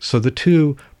sensitivity. So the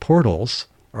two portals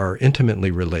are intimately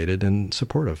related and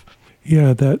supportive.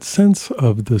 Yeah, that sense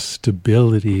of the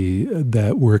stability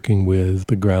that working with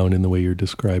the ground in the way you're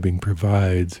describing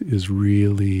provides is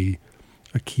really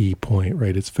a key point,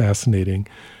 right? It's fascinating.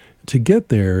 To get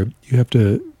there, you have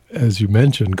to, as you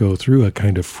mentioned, go through a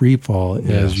kind of free fall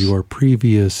as your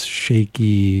previous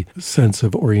shaky sense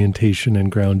of orientation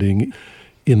and grounding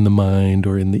in the mind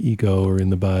or in the ego or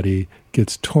in the body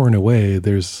gets torn away.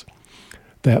 There's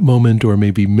that moment, or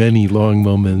maybe many long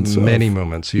moments.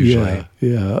 Moments, usually.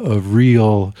 Yeah, of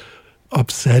real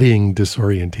upsetting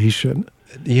disorientation.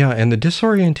 Yeah, and the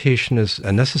disorientation is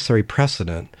a necessary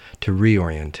precedent to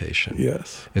reorientation.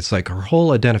 Yes. It's like our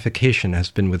whole identification has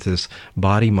been with this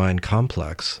body-mind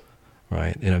complex,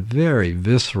 right, in a very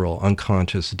visceral,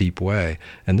 unconscious, deep way.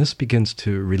 And this begins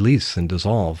to release and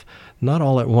dissolve, not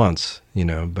all at once,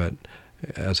 but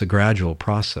as a gradual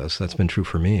process. That's been true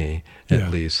for me,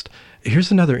 at least.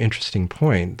 Here's another interesting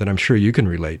point that I'm sure you can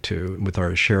relate to with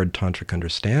our shared tantric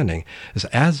understanding, is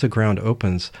as the ground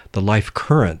opens, the life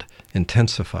current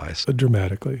intensifies.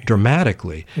 Dramatically.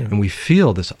 Yeah. And we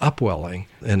feel this upwelling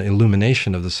and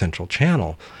illumination of the central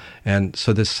channel. And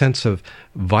so this sense of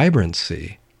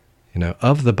vibrancy,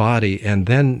 of the body and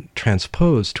then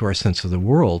transposed to our sense of the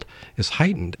world is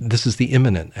heightened. This is the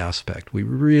immanent aspect. We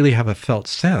really have a felt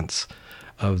sense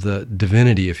of the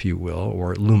divinity, if you will,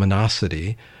 or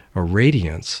luminosity or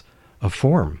radiance of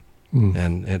form.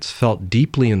 And it's felt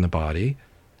deeply in the body,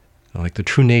 like the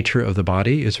true nature of the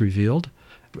body is revealed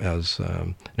as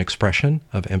an expression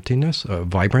of emptiness, a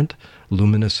vibrant,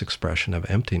 luminous expression of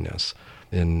emptiness.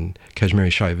 In Kashmiri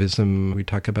Shaivism, we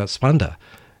talk about spanda,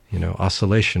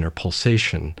 oscillation or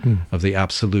pulsation of the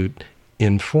absolute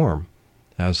in form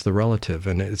as the relative.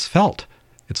 And it's felt,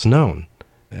 it's known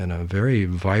in a very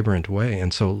vibrant way.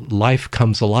 And so life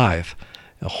comes alive.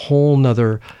 A whole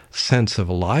nother sense of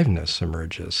aliveness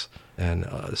emerges and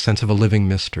a sense of a living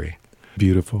mystery.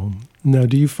 Beautiful. Now,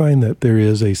 do you find that there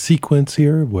is a sequence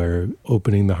here where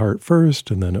opening the heart first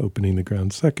and then opening the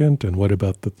ground second? And what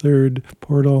about the third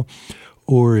portal?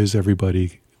 Or is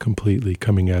everybody completely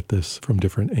coming at this from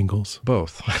different angles?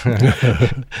 Both.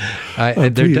 That's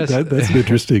an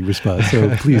interesting response.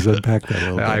 So please unpack that a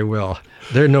little bit. I will.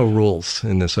 There are no rules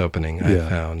in this opening, I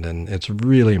found, and it's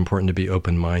really important to be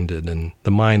open-minded. And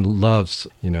the mind loves,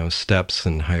 steps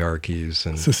and hierarchies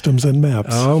and systems and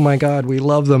maps. Oh my God, we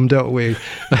love them, don't we?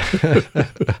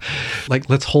 Like,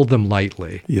 let's hold them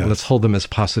lightly. Yes. Let's hold them as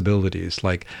possibilities.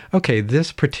 Like, okay,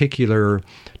 this particular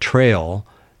trail,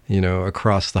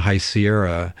 across the High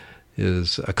Sierra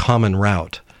is a common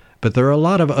route. But there are a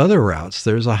lot of other routes.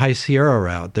 There's a High Sierra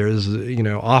route. There's,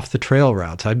 off-the-trail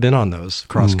routes. I've been on those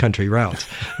cross-country routes.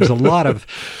 There's a lot of,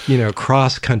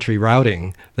 cross-country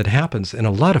routing that happens and a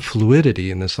lot of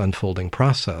fluidity in this unfolding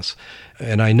process.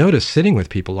 And I notice sitting with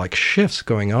people, like shifts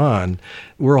going on.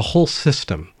 We're a whole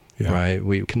system. Yeah. Right?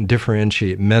 We can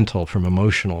differentiate mental from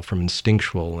emotional, from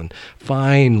instinctual, and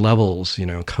fine levels,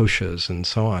 koshas and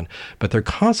so on. But they're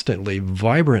constantly,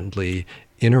 vibrantly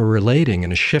interrelating,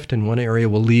 and a shift in one area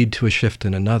will lead to a shift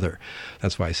in another.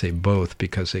 That's why I say both,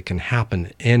 because it can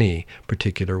happen any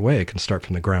particular way. It can start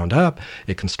from the ground up,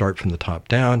 it can start from the top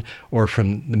down, or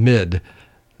from the mid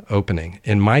opening.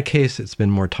 In my case, it's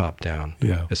been more top down.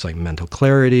 Yeah. It's like mental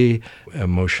clarity,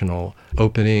 emotional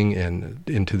opening, and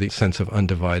into the sense of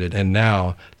undivided. And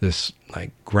now this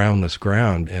like groundless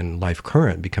ground and life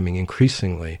current becoming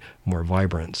increasingly more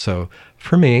vibrant. So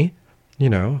for me,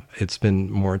 it's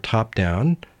been more top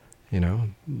down,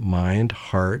 mind,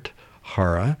 heart,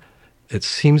 hara. It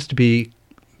seems to be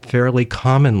fairly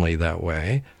commonly that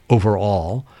way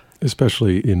overall.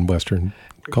 Especially in Western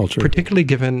culture. Particularly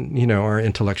given, our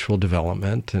intellectual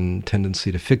development and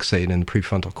tendency to fixate in the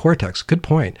prefrontal cortex. Good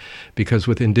point. Because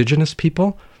with indigenous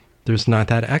people, there's not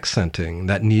that accenting,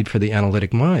 that need for the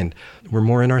analytic mind. We're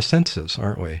more in our senses,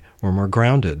 aren't we? We're more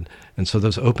grounded. And so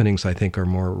those openings, I think, are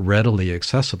more readily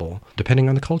accessible, depending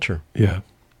on the culture. Yeah.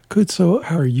 Good. So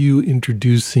how are you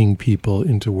introducing people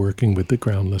into working with the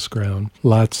groundless ground?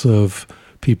 Lots of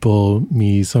people,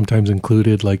 me sometimes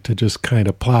included, like to just kind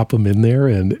of plop them in there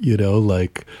and,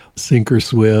 like sink or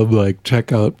swim, like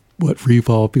check out what free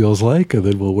fall feels like, and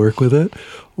then we'll work with it.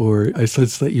 Or I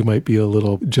sense that you might be a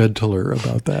little gentler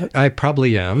about that. I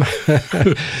probably am.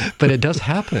 But it does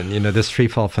happen, this free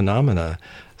fall phenomena.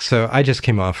 So I just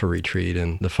came off a retreat,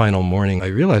 and the final morning, I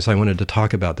realized I wanted to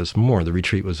talk about this more. The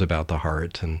retreat was about the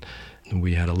heart, and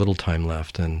we had a little time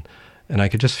left, and I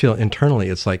could just feel internally,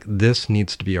 it's like this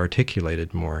needs to be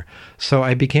articulated more. So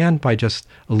I began by just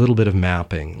a little bit of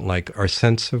mapping, like our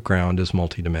sense of ground is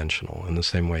multidimensional in the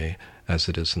same way as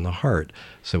it is in the heart.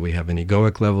 So we have an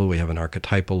egoic level, we have an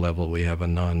archetypal level, we have a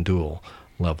non-dual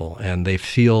level, and they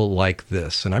feel like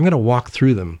this. And I'm going to walk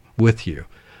through them with you.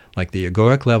 Like the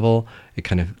egoic level, it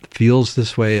kind of feels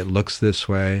this way, it looks this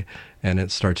way, and it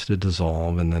starts to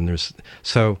dissolve. And then there's,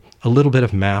 so a little bit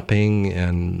of mapping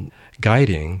and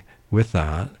guiding with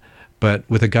that, but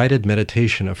with a guided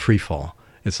meditation of free fall.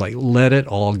 It's like, let it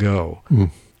all go.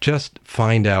 Just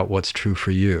find out what's true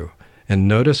for you and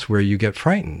notice where you get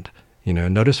frightened.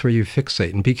 Notice where you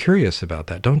fixate and be curious about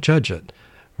that. Don't judge it,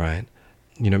 right?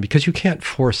 Because you can't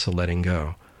force the letting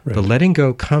go. Right. The letting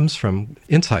go comes from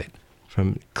insight,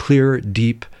 from clear,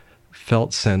 deep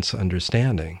felt sense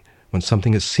understanding. When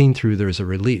something is seen through, there's a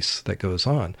release that goes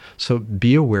on. So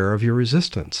be aware of your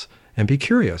resistance and be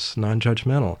curious,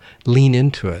 non-judgmental. Lean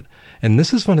into it. And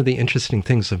this is one of the interesting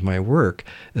things of my work,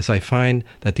 is I find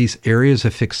that these areas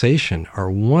of fixation are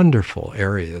wonderful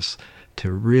areas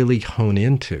to really hone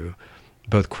into,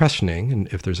 both questioning, and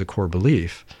if there's a core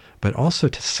belief, but also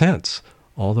to sense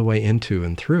all the way into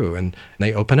and through. And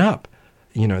they open up.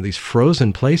 These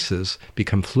frozen places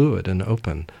become fluid and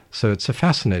open. So it's a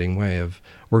fascinating way of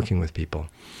working with people.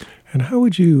 And how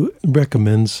would you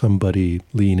recommend somebody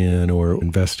lean in or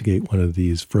investigate one of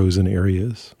these frozen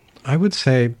areas? I would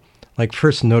say,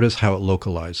 first notice how it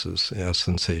localizes a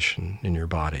sensation in your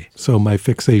body. So my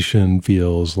fixation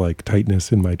feels like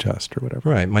tightness in my chest or whatever.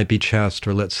 Right. It might be chest,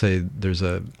 or let's say there's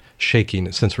a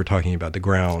shaking. Since we're talking about the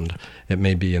ground, it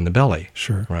may be in the belly.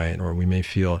 Sure. Right. Or we may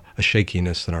feel a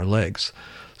shakiness in our legs.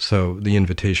 So the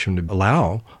invitation to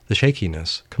allow the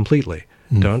shakiness completely.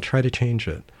 Don't try to change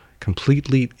it.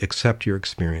 Completely accept your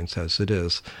experience as it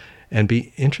is and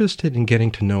be interested in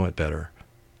getting to know it better.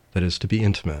 That is, to be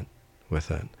intimate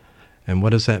with it. And what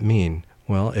does that mean?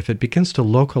 Well, if it begins to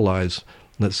localize,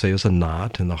 let's say as a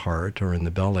knot in the heart or in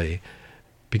the belly,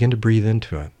 begin to breathe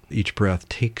into it. Each breath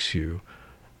takes you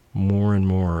more and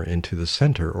more into the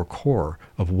center or core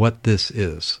of what this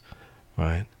is,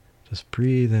 right? Just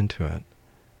breathe into it.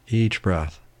 Each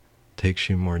breath takes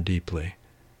you more deeply.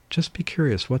 Just be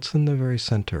curious, what's in the very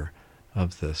center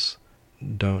of this?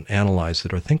 Don't analyze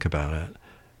it or think about it,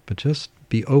 but just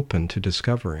be open to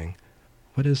discovering,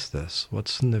 what is this?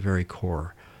 What's in the very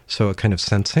core? So a kind of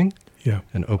sensing,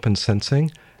 an open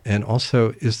sensing, and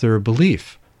also, is there a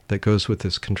belief that goes with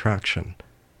this contraction?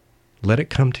 Let it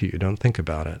come to you. Don't think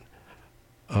about it.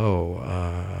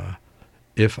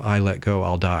 If I let go,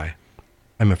 I'll die.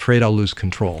 I'm afraid I'll lose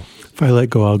control. If I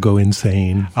let go, I'll go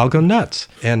insane. I'll go nuts.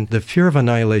 And the fear of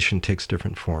annihilation takes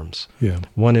different forms. Yeah.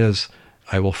 One is,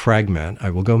 I will fragment, I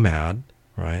will go mad,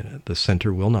 right? The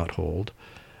center will not hold.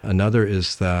 Another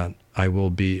is that I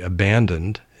will be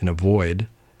abandoned in a void.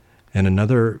 And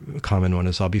another common one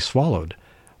is I'll be swallowed.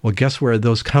 Well, guess where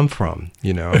those come from,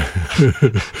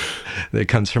 It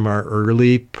comes from our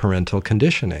early parental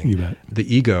conditioning. You bet.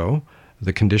 The ego,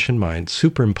 the conditioned mind,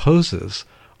 superimposes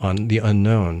on the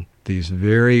unknown these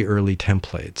very early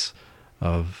templates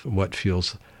of what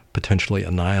feels potentially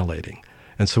annihilating.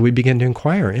 And so we begin to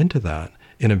inquire into that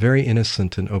in a very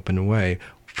innocent and open way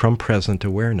from present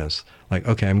awareness. Like,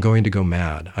 okay, I'm going to go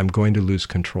mad. I'm going to lose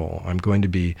control. I'm going to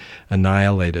be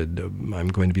annihilated. I'm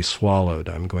going to be swallowed.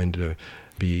 I'm going to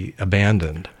be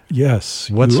abandoned. Yes,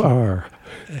 you are.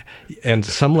 And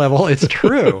some level, it's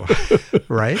true,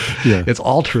 right? Yeah. It's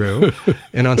all true.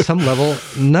 And on some level,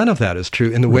 none of that is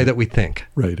true in the way that we think.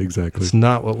 Right, exactly. It's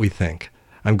not what we think.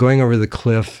 I'm going over the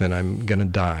cliff and I'm going to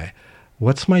die.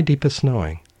 What's my deepest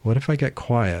knowing? What if I get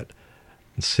quiet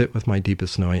and sit with my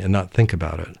deepest knowing and not think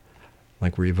about it?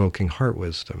 Like we're evoking heart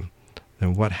wisdom.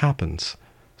 Then what happens?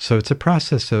 So it's a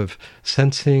process of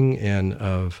sensing and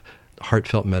of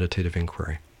heartfelt meditative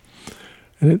inquiry.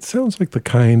 And it sounds like the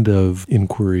kind of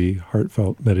inquiry,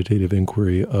 heartfelt meditative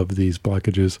inquiry of these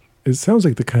blockages, it sounds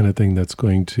like the kind of thing that's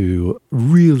going to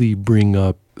really bring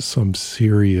up some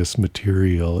serious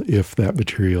material if that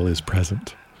material is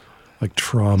present, like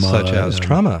trauma. Such as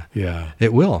trauma. Yeah.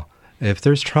 It will. If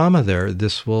there's trauma there,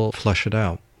 this will flush it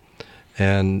out.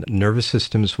 And nervous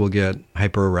systems will get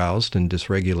hyper-aroused and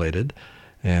dysregulated.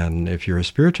 And if you're a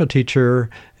spiritual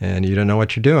teacher and you don't know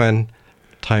what you're doing,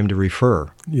 time to refer.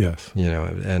 Yes.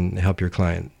 And help your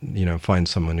client, find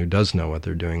someone who does know what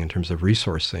they're doing in terms of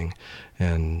resourcing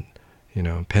and,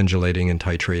 pendulating and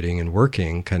titrating and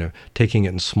working, kind of taking it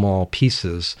in small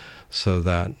pieces so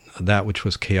that that which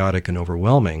was chaotic and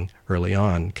overwhelming early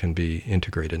on can be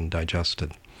integrated and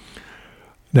digested.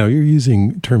 Now, you're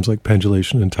using terms like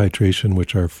pendulation and titration,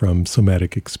 which are from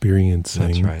somatic experiencing.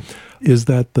 That's right. Is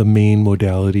that the main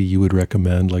modality you would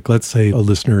recommend? Like, let's say a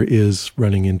listener is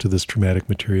running into this traumatic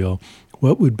material.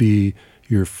 What would be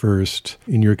your first,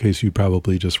 in your case, you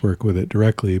probably just work with it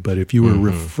directly, but if you were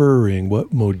referring,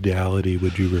 what modality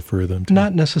would you refer them to?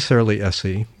 Not necessarily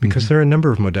SE, because there are a number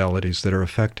of modalities that are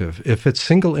effective. If it's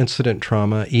single incident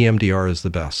trauma, EMDR is the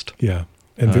best. Yeah.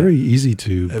 And very easy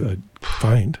to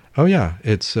find. Oh, yeah.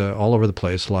 It's all over the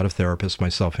place. A lot of therapists,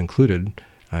 myself included,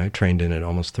 I trained in it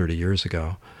almost 30 years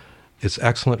ago. It's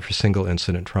excellent for single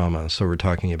incident trauma. So we're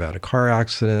talking about a car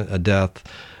accident, a death,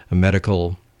 a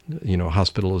medical,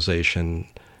 hospitalization,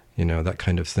 that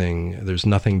kind of thing. There's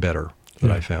nothing better that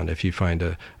I found if you find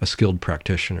a skilled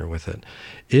practitioner with it.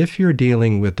 If you're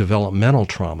dealing with developmental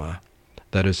trauma,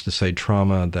 that is to say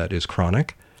trauma that is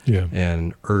chronic, Yeah.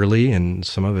 and early, and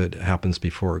some of it happens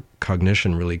before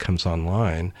cognition really comes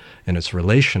online, and it's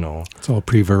relational. It's all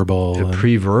pre-verbal.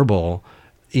 Pre-verbal.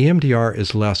 EMDR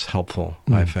is less helpful,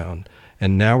 I found.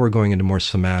 And now we're going into more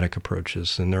somatic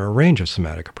approaches, and there are a range of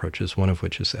somatic approaches, one of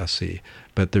which is SE,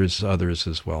 but there's others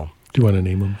as well. Do you want to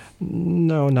name them?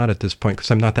 No, not at this point,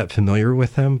 because I'm not that familiar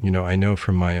with them. I know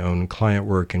from my own client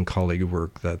work and colleague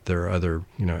work that there are other,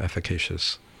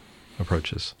 efficacious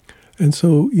approaches. And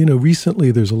so, recently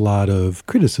there's a lot of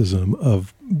criticism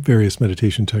of various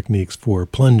meditation techniques for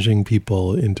plunging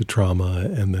people into trauma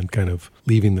and then kind of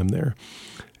leaving them there.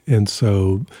 And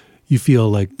so you feel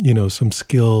like, some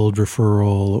skilled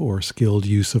referral or skilled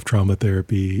use of trauma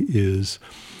therapy is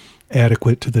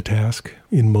adequate to the task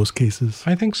in most cases?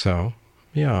 I think so,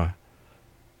 yeah.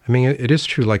 I mean, it is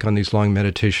true, like on these long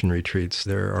meditation retreats,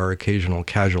 there are occasional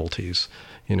casualties,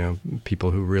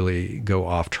 people who really go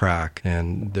off track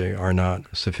and they are not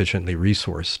sufficiently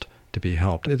resourced to be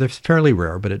helped. It's fairly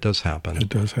rare, but it does happen. It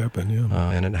does happen,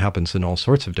 yeah. And it happens in all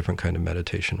sorts of different kind of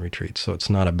meditation retreats. So it's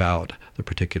not about the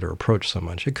particular approach so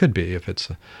much. It could be if it's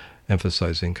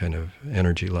emphasizing kind of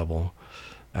energy level,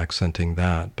 accenting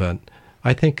that. But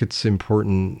I think it's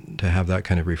important to have that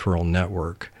kind of referral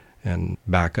network and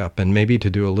back up, and maybe to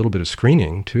do a little bit of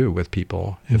screening too with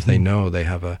people if they know they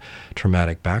have a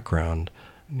traumatic background,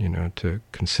 to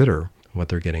consider what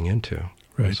they're getting into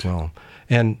as well.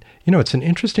 And, it's an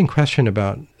interesting question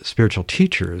about spiritual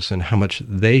teachers and how much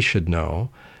they should know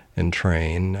and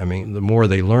train. I mean, the more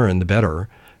they learn, the better,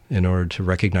 in order to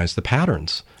recognize the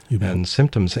patterns and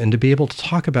symptoms and to be able to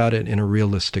talk about it in a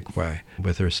realistic way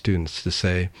with their students, to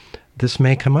say, this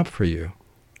may come up for you,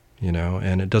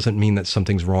 and it doesn't mean that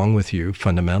something's wrong with you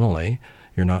fundamentally.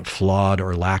 You're not flawed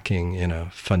or lacking in a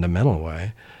fundamental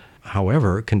way.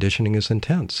 However, conditioning is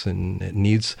intense and it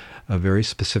needs a very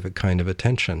specific kind of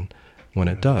attention when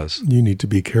it does. You need to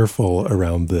be careful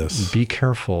around this. Be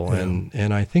careful. Yeah.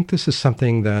 And I think this is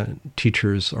something that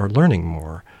teachers are learning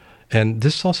more. And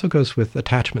this also goes with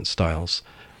attachment styles.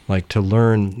 Like to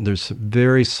learn, there's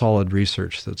very solid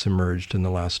research that's emerged in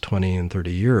the last 20 and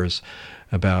 30 years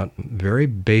about very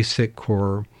basic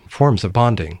core forms of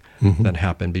bonding that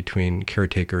happen between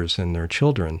caretakers and their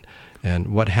children.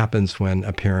 And what happens when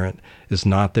a parent is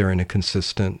not there in a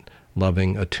consistent,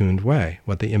 loving, attuned way,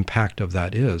 what the impact of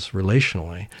that is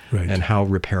relationally, and how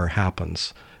repair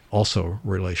happens also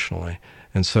relationally.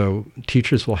 And so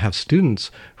teachers will have students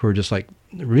who are just like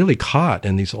really caught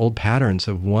in these old patterns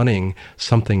of wanting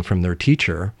something from their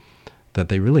teacher that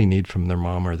they really need from their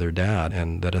mom or their dad,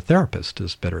 and that a therapist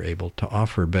is better able to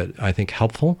offer. But I think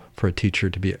helpful for a teacher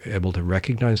to be able to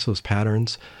recognize those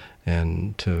patterns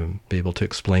and to be able to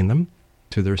explain them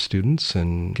to their students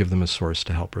and give them a source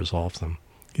to help resolve them.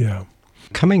 Yeah.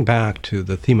 Coming back to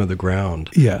the theme of the ground.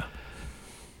 Yeah.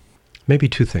 Maybe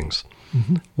two things.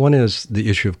 One is the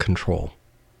issue of control.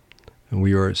 And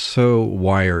we are so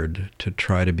wired to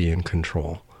try to be in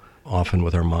control, often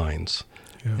with our minds.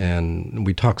 Yeah. And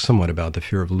we talk somewhat about the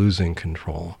fear of losing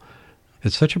control.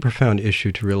 It's such a profound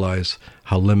issue to realize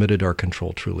how limited our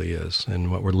control truly is.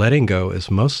 And what we're letting go is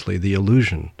mostly the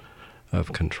illusion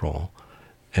of control.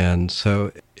 And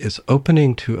so it's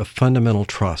opening to a fundamental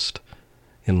trust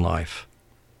in life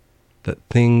that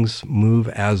things move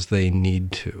as they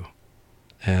need to.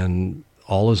 And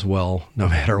all is well no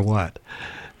matter what.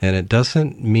 And it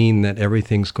doesn't mean that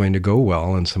everything's going to go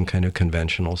well in some kind of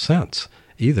conventional sense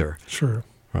either. Sure.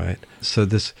 Right? So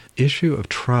this issue of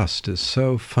trust is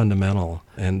so fundamental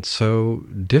and so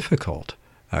difficult,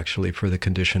 actually, for the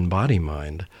conditioned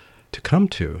body-mind to come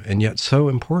to, and yet so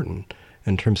important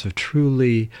in terms of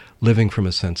truly living from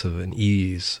a sense of an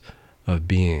ease of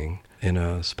being in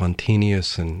a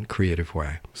spontaneous and creative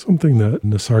way. Something that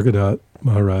Nisargadatta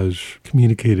Maharaj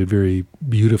communicated very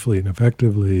beautifully and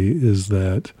effectively is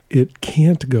that it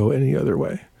can't go any other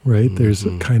way, right? There's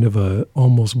a kind of a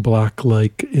almost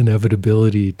block-like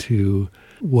inevitability to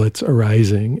what's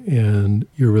arising, and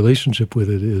your relationship with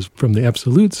it is, from the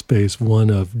absolute space,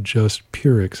 one of just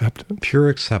pure acceptance. Pure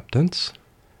acceptance,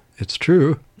 it's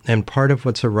true. And part of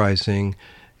what's arising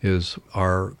is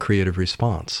our creative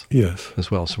response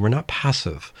as well. So we're not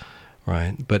passive,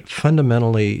 right? But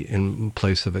fundamentally in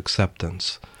place of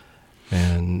acceptance.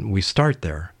 And we start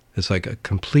there. It's like a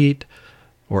complete,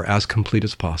 or as complete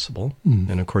as possible.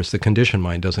 And of course, the conditioned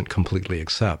mind doesn't completely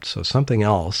accept. So something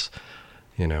else,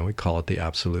 we call it the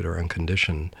absolute or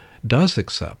unconditioned, does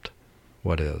accept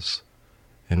what is.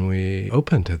 And we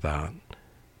open to that,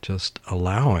 just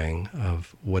allowing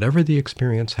of whatever the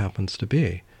experience happens to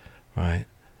be, right?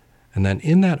 And then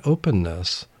in that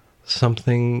openness,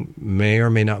 something may or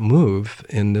may not move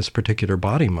in this particular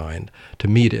body-mind to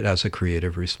meet it as a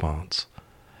creative response.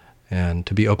 and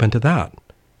to be open to that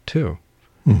too.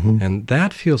 Mm-hmm. And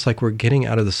that feels like we're getting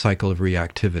out of the cycle of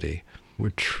reactivity.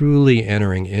 We're truly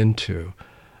entering into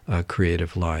a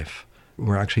creative life.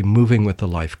 We're actually moving with the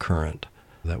life current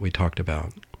that we talked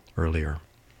about earlier.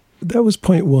 That was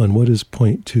point one. What is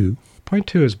point two? Point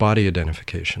two is body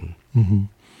identification. Mm-hmm.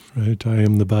 Right, I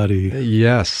am the body.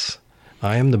 Yes,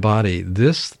 I am the body.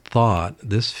 This thought,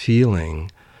 this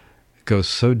feeling goes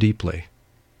so deeply.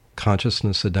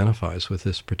 Consciousness identifies with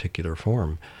this particular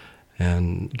form.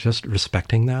 And just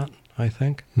respecting that, I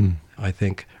think. I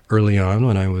think early on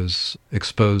when I was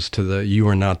exposed to the you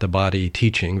are not the body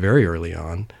teaching, very early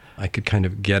on, I could kind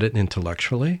of get it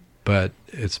intellectually. But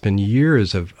it's been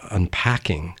years of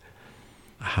unpacking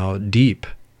how deep,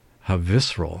 how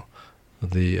visceral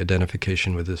the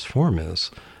identification with this form is.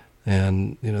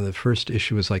 And, the first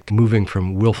issue is like moving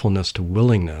from willfulness to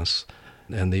willingness.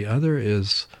 And the other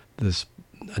is this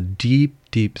a deep,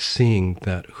 deep seeing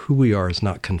that who we are is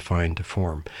not confined to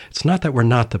form. It's not that we're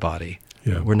not the body.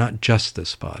 Yeah. We're not just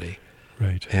this body.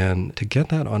 Right. And to get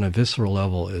that on a visceral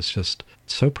level is just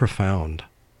so profound.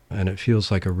 And it feels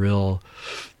like an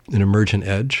emergent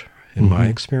edge in my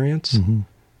experience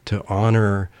to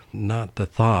honor not the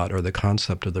thought or the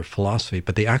concept or the philosophy,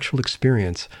 but the actual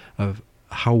experience of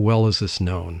how well is this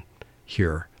known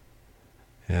here.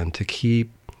 And to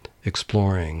keep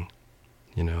exploring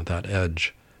that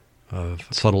edge of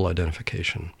subtle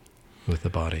identification with the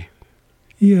body.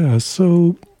 Yeah,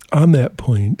 so on that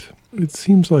point, it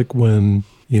seems like when,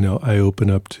 I open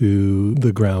up to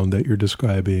the ground that you're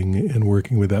describing and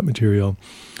working with that material,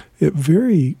 it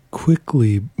very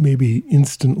quickly, maybe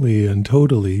instantly and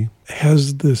totally,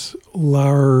 has this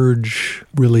large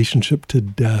relationship to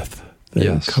death that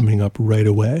is coming up right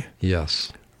away.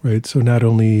 Yes. Right? So not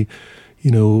only,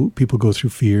 people go through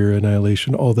fear,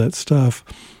 annihilation, all that stuff,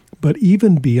 but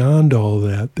even beyond all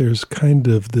that, there's kind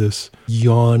of this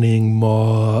yawning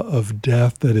maw of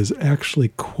death that is actually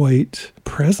quite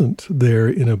present there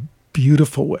in a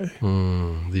beautiful way.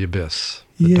 The abyss,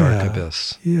 the dark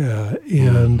abyss. Yeah,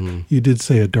 and you did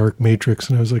say a dark matrix,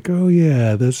 and I was like, oh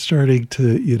yeah, that's starting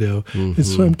to, And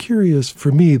so I'm curious,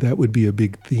 for me, that would be a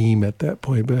big theme at that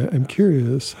point, but I'm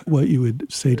curious what you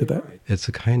would say to that. It's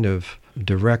a kind of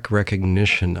direct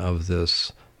recognition of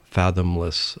this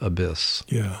fathomless abyss.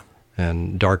 Yeah.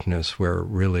 And darkness where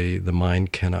really the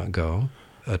mind cannot go,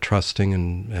 trusting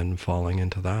and falling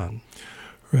into that.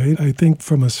 Right. I think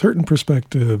from a certain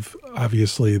perspective,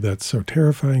 obviously that's so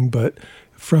terrifying, but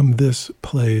from this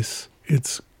place,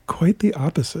 it's quite the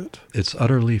opposite. It's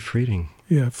utterly freeing.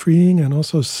 Yeah, freeing and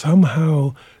also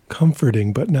somehow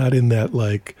comforting, but not in that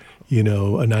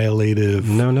annihilative.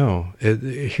 No.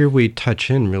 Here we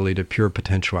touch in really to pure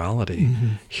potentiality.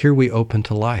 Here we open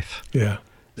to life. Yeah.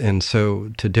 And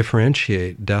so to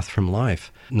differentiate death from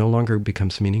life no longer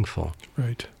becomes meaningful.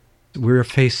 Right. We're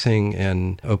facing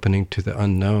and opening to the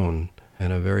unknown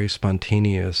in a very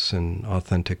spontaneous and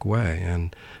authentic way.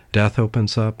 And death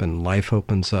opens up and life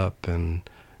opens up, and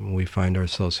we find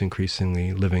ourselves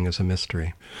increasingly living as a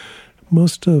mystery.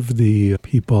 Most of the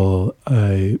people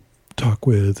I talk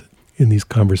with in these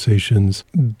conversations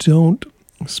don't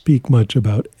speak much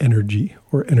about energy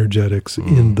or energetics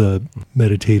in the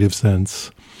meditative sense,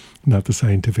 not the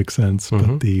scientific sense,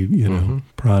 but the,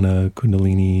 prana,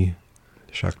 kundalini,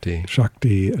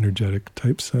 Shakti, energetic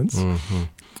type sense.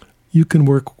 You can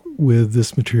work with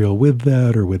this material with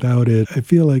that or without it. I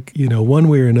feel like, one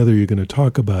way or another you're going to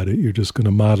talk about it. You're just going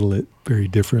to model it very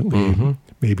differently,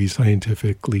 maybe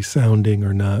scientifically sounding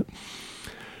or not.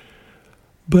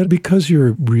 But because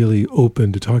you're really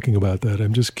open to talking about that,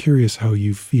 I'm just curious how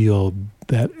you feel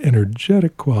that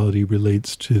energetic quality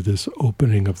relates to this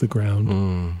opening of the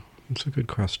ground. That's a good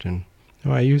question.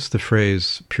 I used the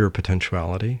phrase pure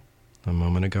potentiality a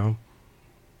moment ago,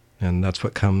 and that's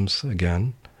what comes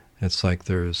again. It's like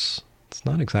it's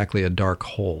not exactly a dark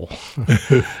hole.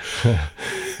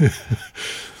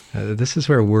 This is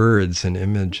where words and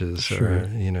images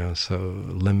are, so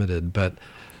limited, but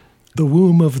the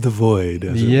womb of the void.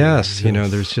 Yes,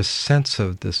 there's just sense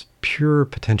of this pure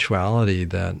potentiality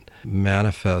that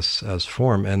manifests as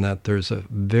form, and that there's a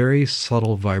very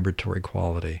subtle vibratory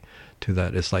quality to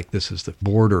that. It's like this is the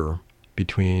border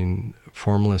between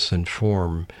formless and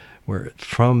form, where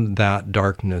from that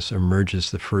darkness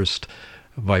emerges the first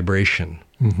vibration,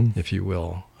 if you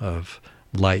will, of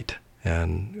light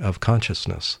and of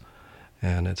consciousness.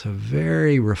 And it's a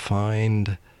very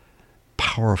refined,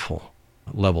 powerful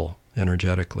level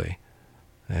energetically.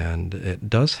 And it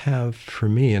does have, for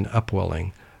me, an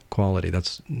upwelling quality.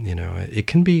 That's, it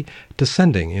can be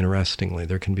descending, interestingly.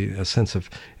 There can be a sense of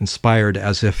inspired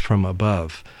as if from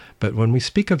above. But when we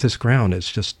speak of this ground,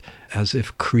 it's just as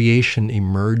if creation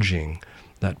emerging,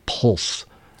 that pulse.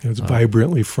 It's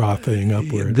vibrantly frothing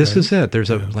upward. This right? is it.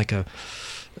 There's a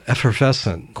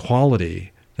effervescent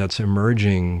quality that's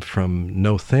emerging from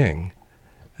no thing,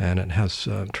 and it has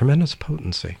tremendous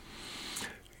potency.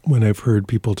 When I've heard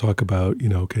people talk about,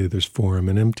 okay, there's form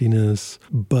and emptiness,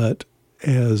 but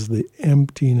as the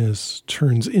emptiness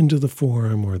turns into the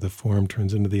form or the form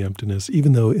turns into the emptiness,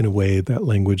 even though in a way that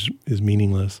language is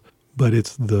meaningless, but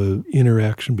it's the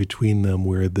interaction between them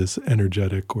where this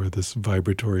energetic or this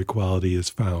vibratory quality is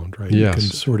found, right? Yes. You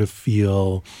can sort of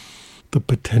feel the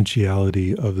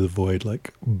potentiality of the void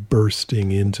like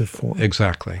bursting into form.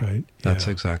 Exactly. Right? That's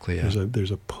exactly it.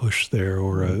 There's a push there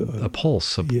or a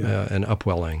pulse, an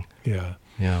upwelling. Yeah.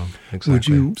 Yeah, exactly. Would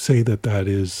you say that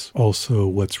is also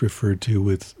what's referred to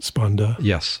with spanda?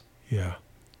 Yes. Yeah.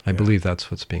 I believe that's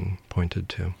what's being pointed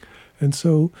to. And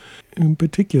so,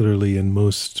 particularly in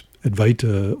most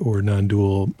Advaita or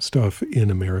non-dual stuff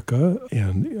in America,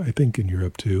 and I think in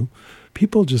Europe too,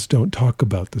 people just don't talk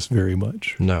about this very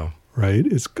much. No. Right?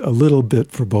 It's a little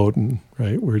bit verboten,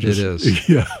 right? It is.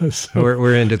 Yeah. So.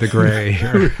 We're into the gray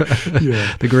here.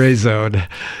 Yeah. The gray zone.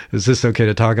 Is this okay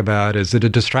to talk about? Is it a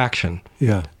distraction?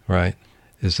 Yeah. Right?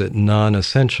 Is it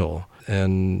non-essential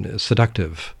and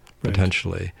seductive,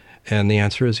 potentially? And the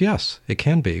answer is yes, it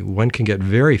can be. One can get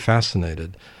very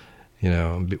fascinated,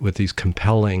 with these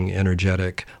compelling,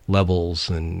 energetic levels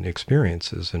and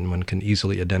experiences, and one can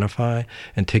easily identify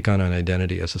and take on an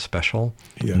identity as a special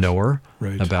knower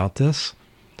about this.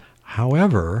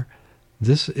 However,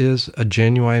 this is a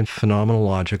genuine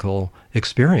phenomenological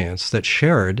experience that's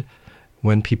shared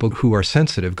when people who are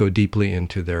sensitive go deeply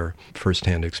into their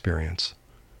firsthand experience.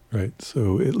 Right.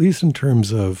 So at least in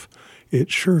terms of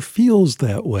it sure feels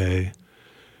that way,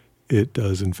 it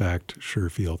does, in fact, sure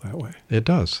feel that way. It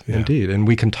does, indeed. And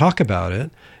we can talk about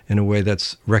it in a way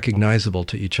that's recognizable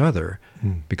to each other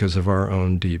because of our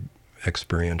own deep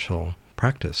experiential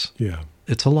practice. Yeah.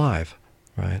 It's alive,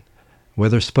 right?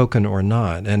 Whether spoken or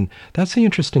not. And that's the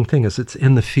interesting thing, is it's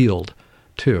in the field,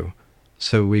 too.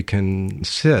 So we can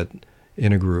sit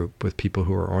in a group with people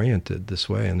who are oriented this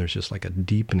way, and there's just like a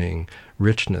deepening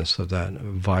richness of that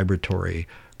vibratory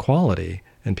quality,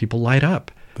 and people light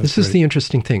up. This is the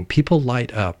interesting thing. People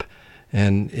light up,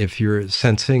 and if your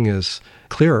sensing is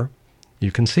clear, you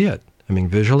can see it. I mean,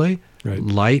 visually,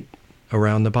 light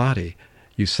around the body.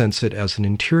 You sense it as an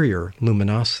interior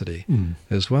luminosity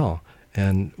as well.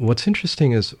 And what's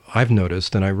interesting is, I've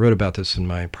noticed, and I wrote about this in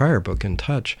my prior book, In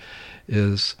Touch,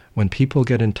 is when people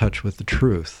get in touch with the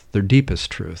truth, their deepest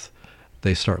truth,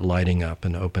 they start lighting up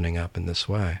and opening up in this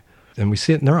way. And we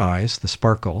see it in their eyes, the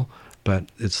sparkle, but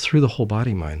it's through the whole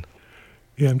body-mind.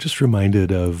 Yeah, I'm just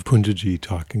reminded of Punjaji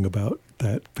talking about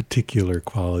that particular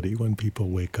quality when people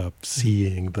wake up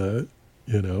seeing the,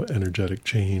 energetic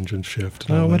change and shift.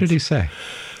 And what did he say?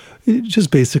 Just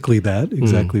basically that,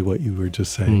 exactly what you were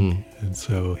just saying. And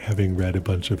so having read a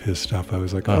bunch of his stuff, I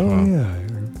was like, oh, yeah.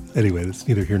 Anyway, that's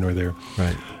neither here nor there.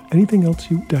 Right. Anything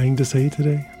else you dying to say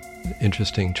today?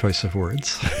 Interesting choice of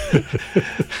words.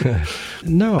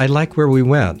 No, I like where we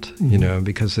went,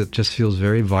 because it just feels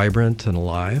very vibrant and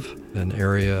alive, an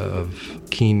area of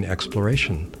keen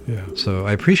exploration. Yeah. So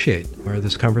I appreciate where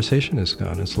this conversation has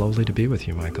gone. It's lovely to be with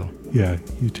you, Michael. Yeah,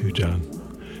 you too, John.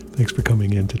 Thanks for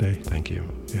coming in today. Thank you.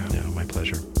 Yeah, my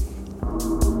pleasure.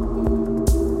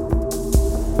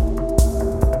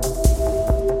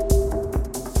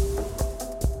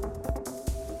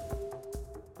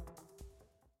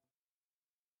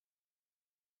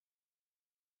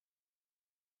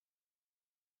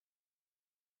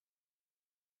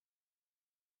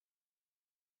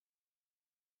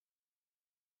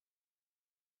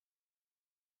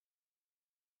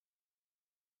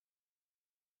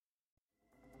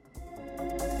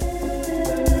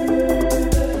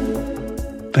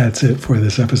 That's it for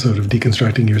this episode of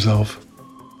Deconstructing Yourself.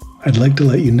 I'd like to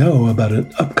let you know about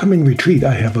an upcoming retreat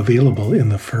I have available in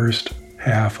the first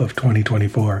half of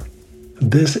 2024.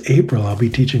 This April, I'll be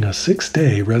teaching a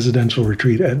 6-day residential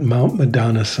retreat at Mount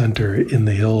Madonna Center in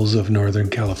the hills of Northern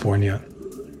California.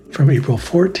 From April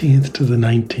 14th to the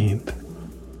 19th,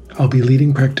 I'll be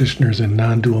leading practitioners in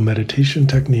non-dual meditation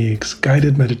techniques,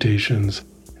 guided meditations,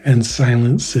 and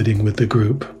silent sitting with the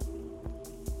group.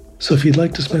 So if you'd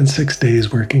like to spend 6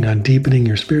 days working on deepening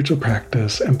your spiritual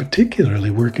practice, and particularly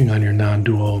working on your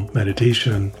non-dual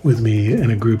meditation with me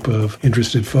and a group of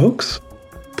interested folks,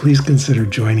 please consider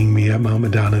joining me at Mount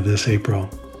Madonna this April.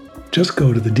 Just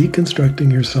go to the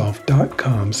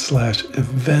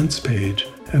deconstructingyourself.com/events page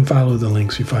and follow the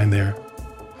links you find there.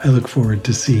 I look forward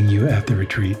to seeing you at the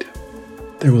retreat.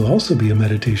 There will also be a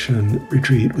meditation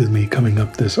retreat with me coming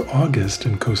up this August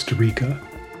in Costa Rica.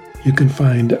 You can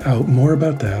find out more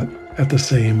about that at the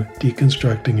same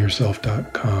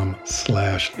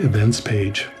deconstructingyourself.com/events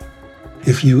page.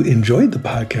 If you enjoyed the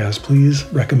podcast, please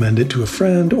recommend it to a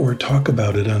friend or talk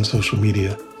about it on social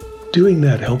media. Doing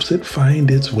that helps it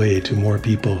find its way to more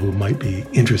people who might be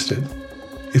interested.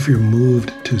 If you're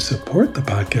moved to support the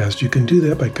podcast, you can do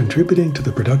that by contributing to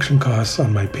the production costs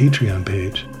on my Patreon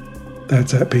page.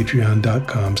 That's at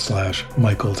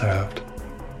patreon.com/Michael Taft.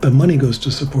 The money goes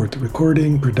to support the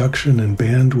recording, production, and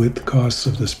bandwidth costs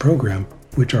of this program,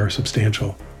 which are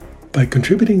substantial. By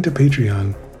contributing to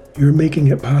Patreon, you're making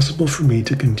it possible for me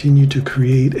to continue to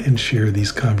create and share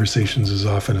these conversations as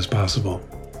often as possible.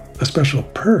 A special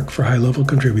perk for high-level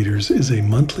contributors is a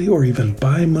monthly or even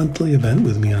bi-monthly event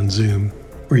with me on Zoom,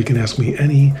 where you can ask me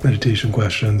any meditation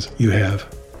questions you have.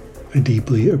 I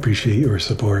deeply appreciate your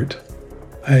support.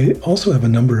 I also have a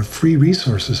number of free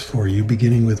resources for you,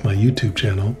 beginning with my YouTube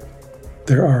channel.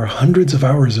 There are hundreds of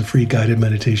hours of free guided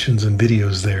meditations and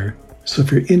videos there, so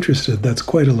if you're interested, that's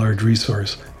quite a large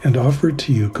resource and offered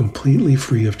to you completely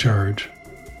free of charge.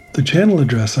 The channel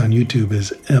address on YouTube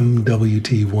is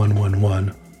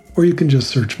MWT111, or you can just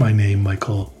search my name,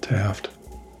 Michael Taft.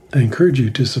 I encourage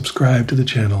you to subscribe to the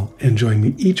channel and join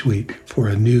me each week for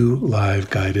a new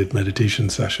live guided meditation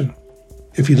session.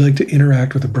 If you'd like to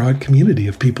interact with a broad community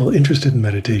of people interested in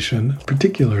meditation,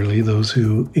 particularly those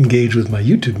who engage with my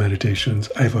YouTube meditations,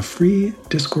 I have a free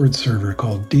Discord server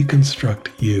called Deconstruct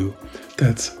U.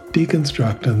 That's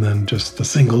deconstruct and then just the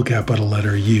single capital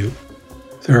letter U.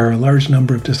 There are a large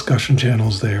number of discussion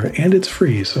channels there, and it's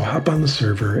free, so hop on the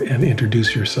server and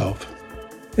introduce yourself.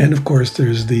 And of course,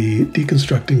 there's the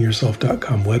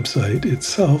deconstructingyourself.com website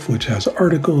itself, which has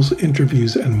articles,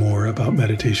 interviews, and more about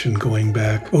meditation going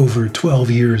back over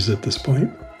 12 years at this point.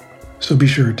 So be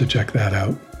sure to check that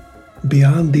out.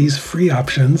 Beyond these free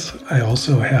options, I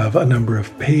also have a number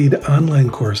of paid online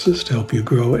courses to help you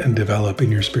grow and develop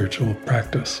in your spiritual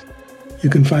practice. You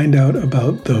can find out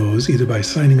about those either by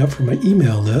signing up for my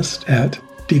email list at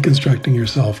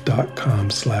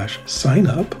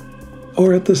deconstructingyourself.com/signup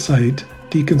or at the site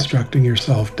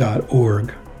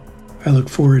deconstructingyourself.org. I look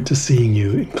forward to seeing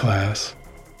you in class.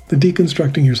 The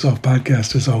Deconstructing Yourself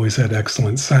podcast has always had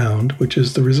excellent sound, which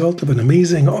is the result of an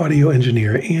amazing audio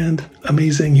engineer and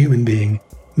amazing human being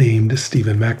named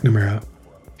Stephen McNamara.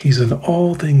 He's an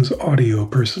all things audio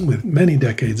person with many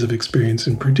decades of experience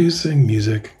in producing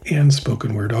music and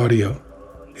spoken word audio.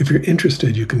 If you're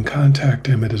interested, you can contact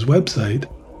him at his website,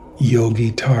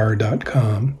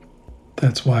 yogitar.com.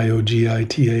 That's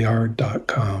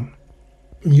yogitar.com.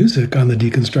 Music on the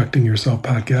Deconstructing Yourself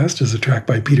podcast is a track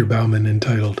by Peter Bauman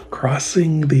entitled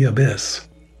Crossing the Abyss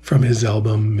from his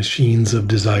album Machines of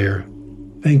Desire.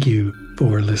 Thank you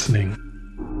for listening.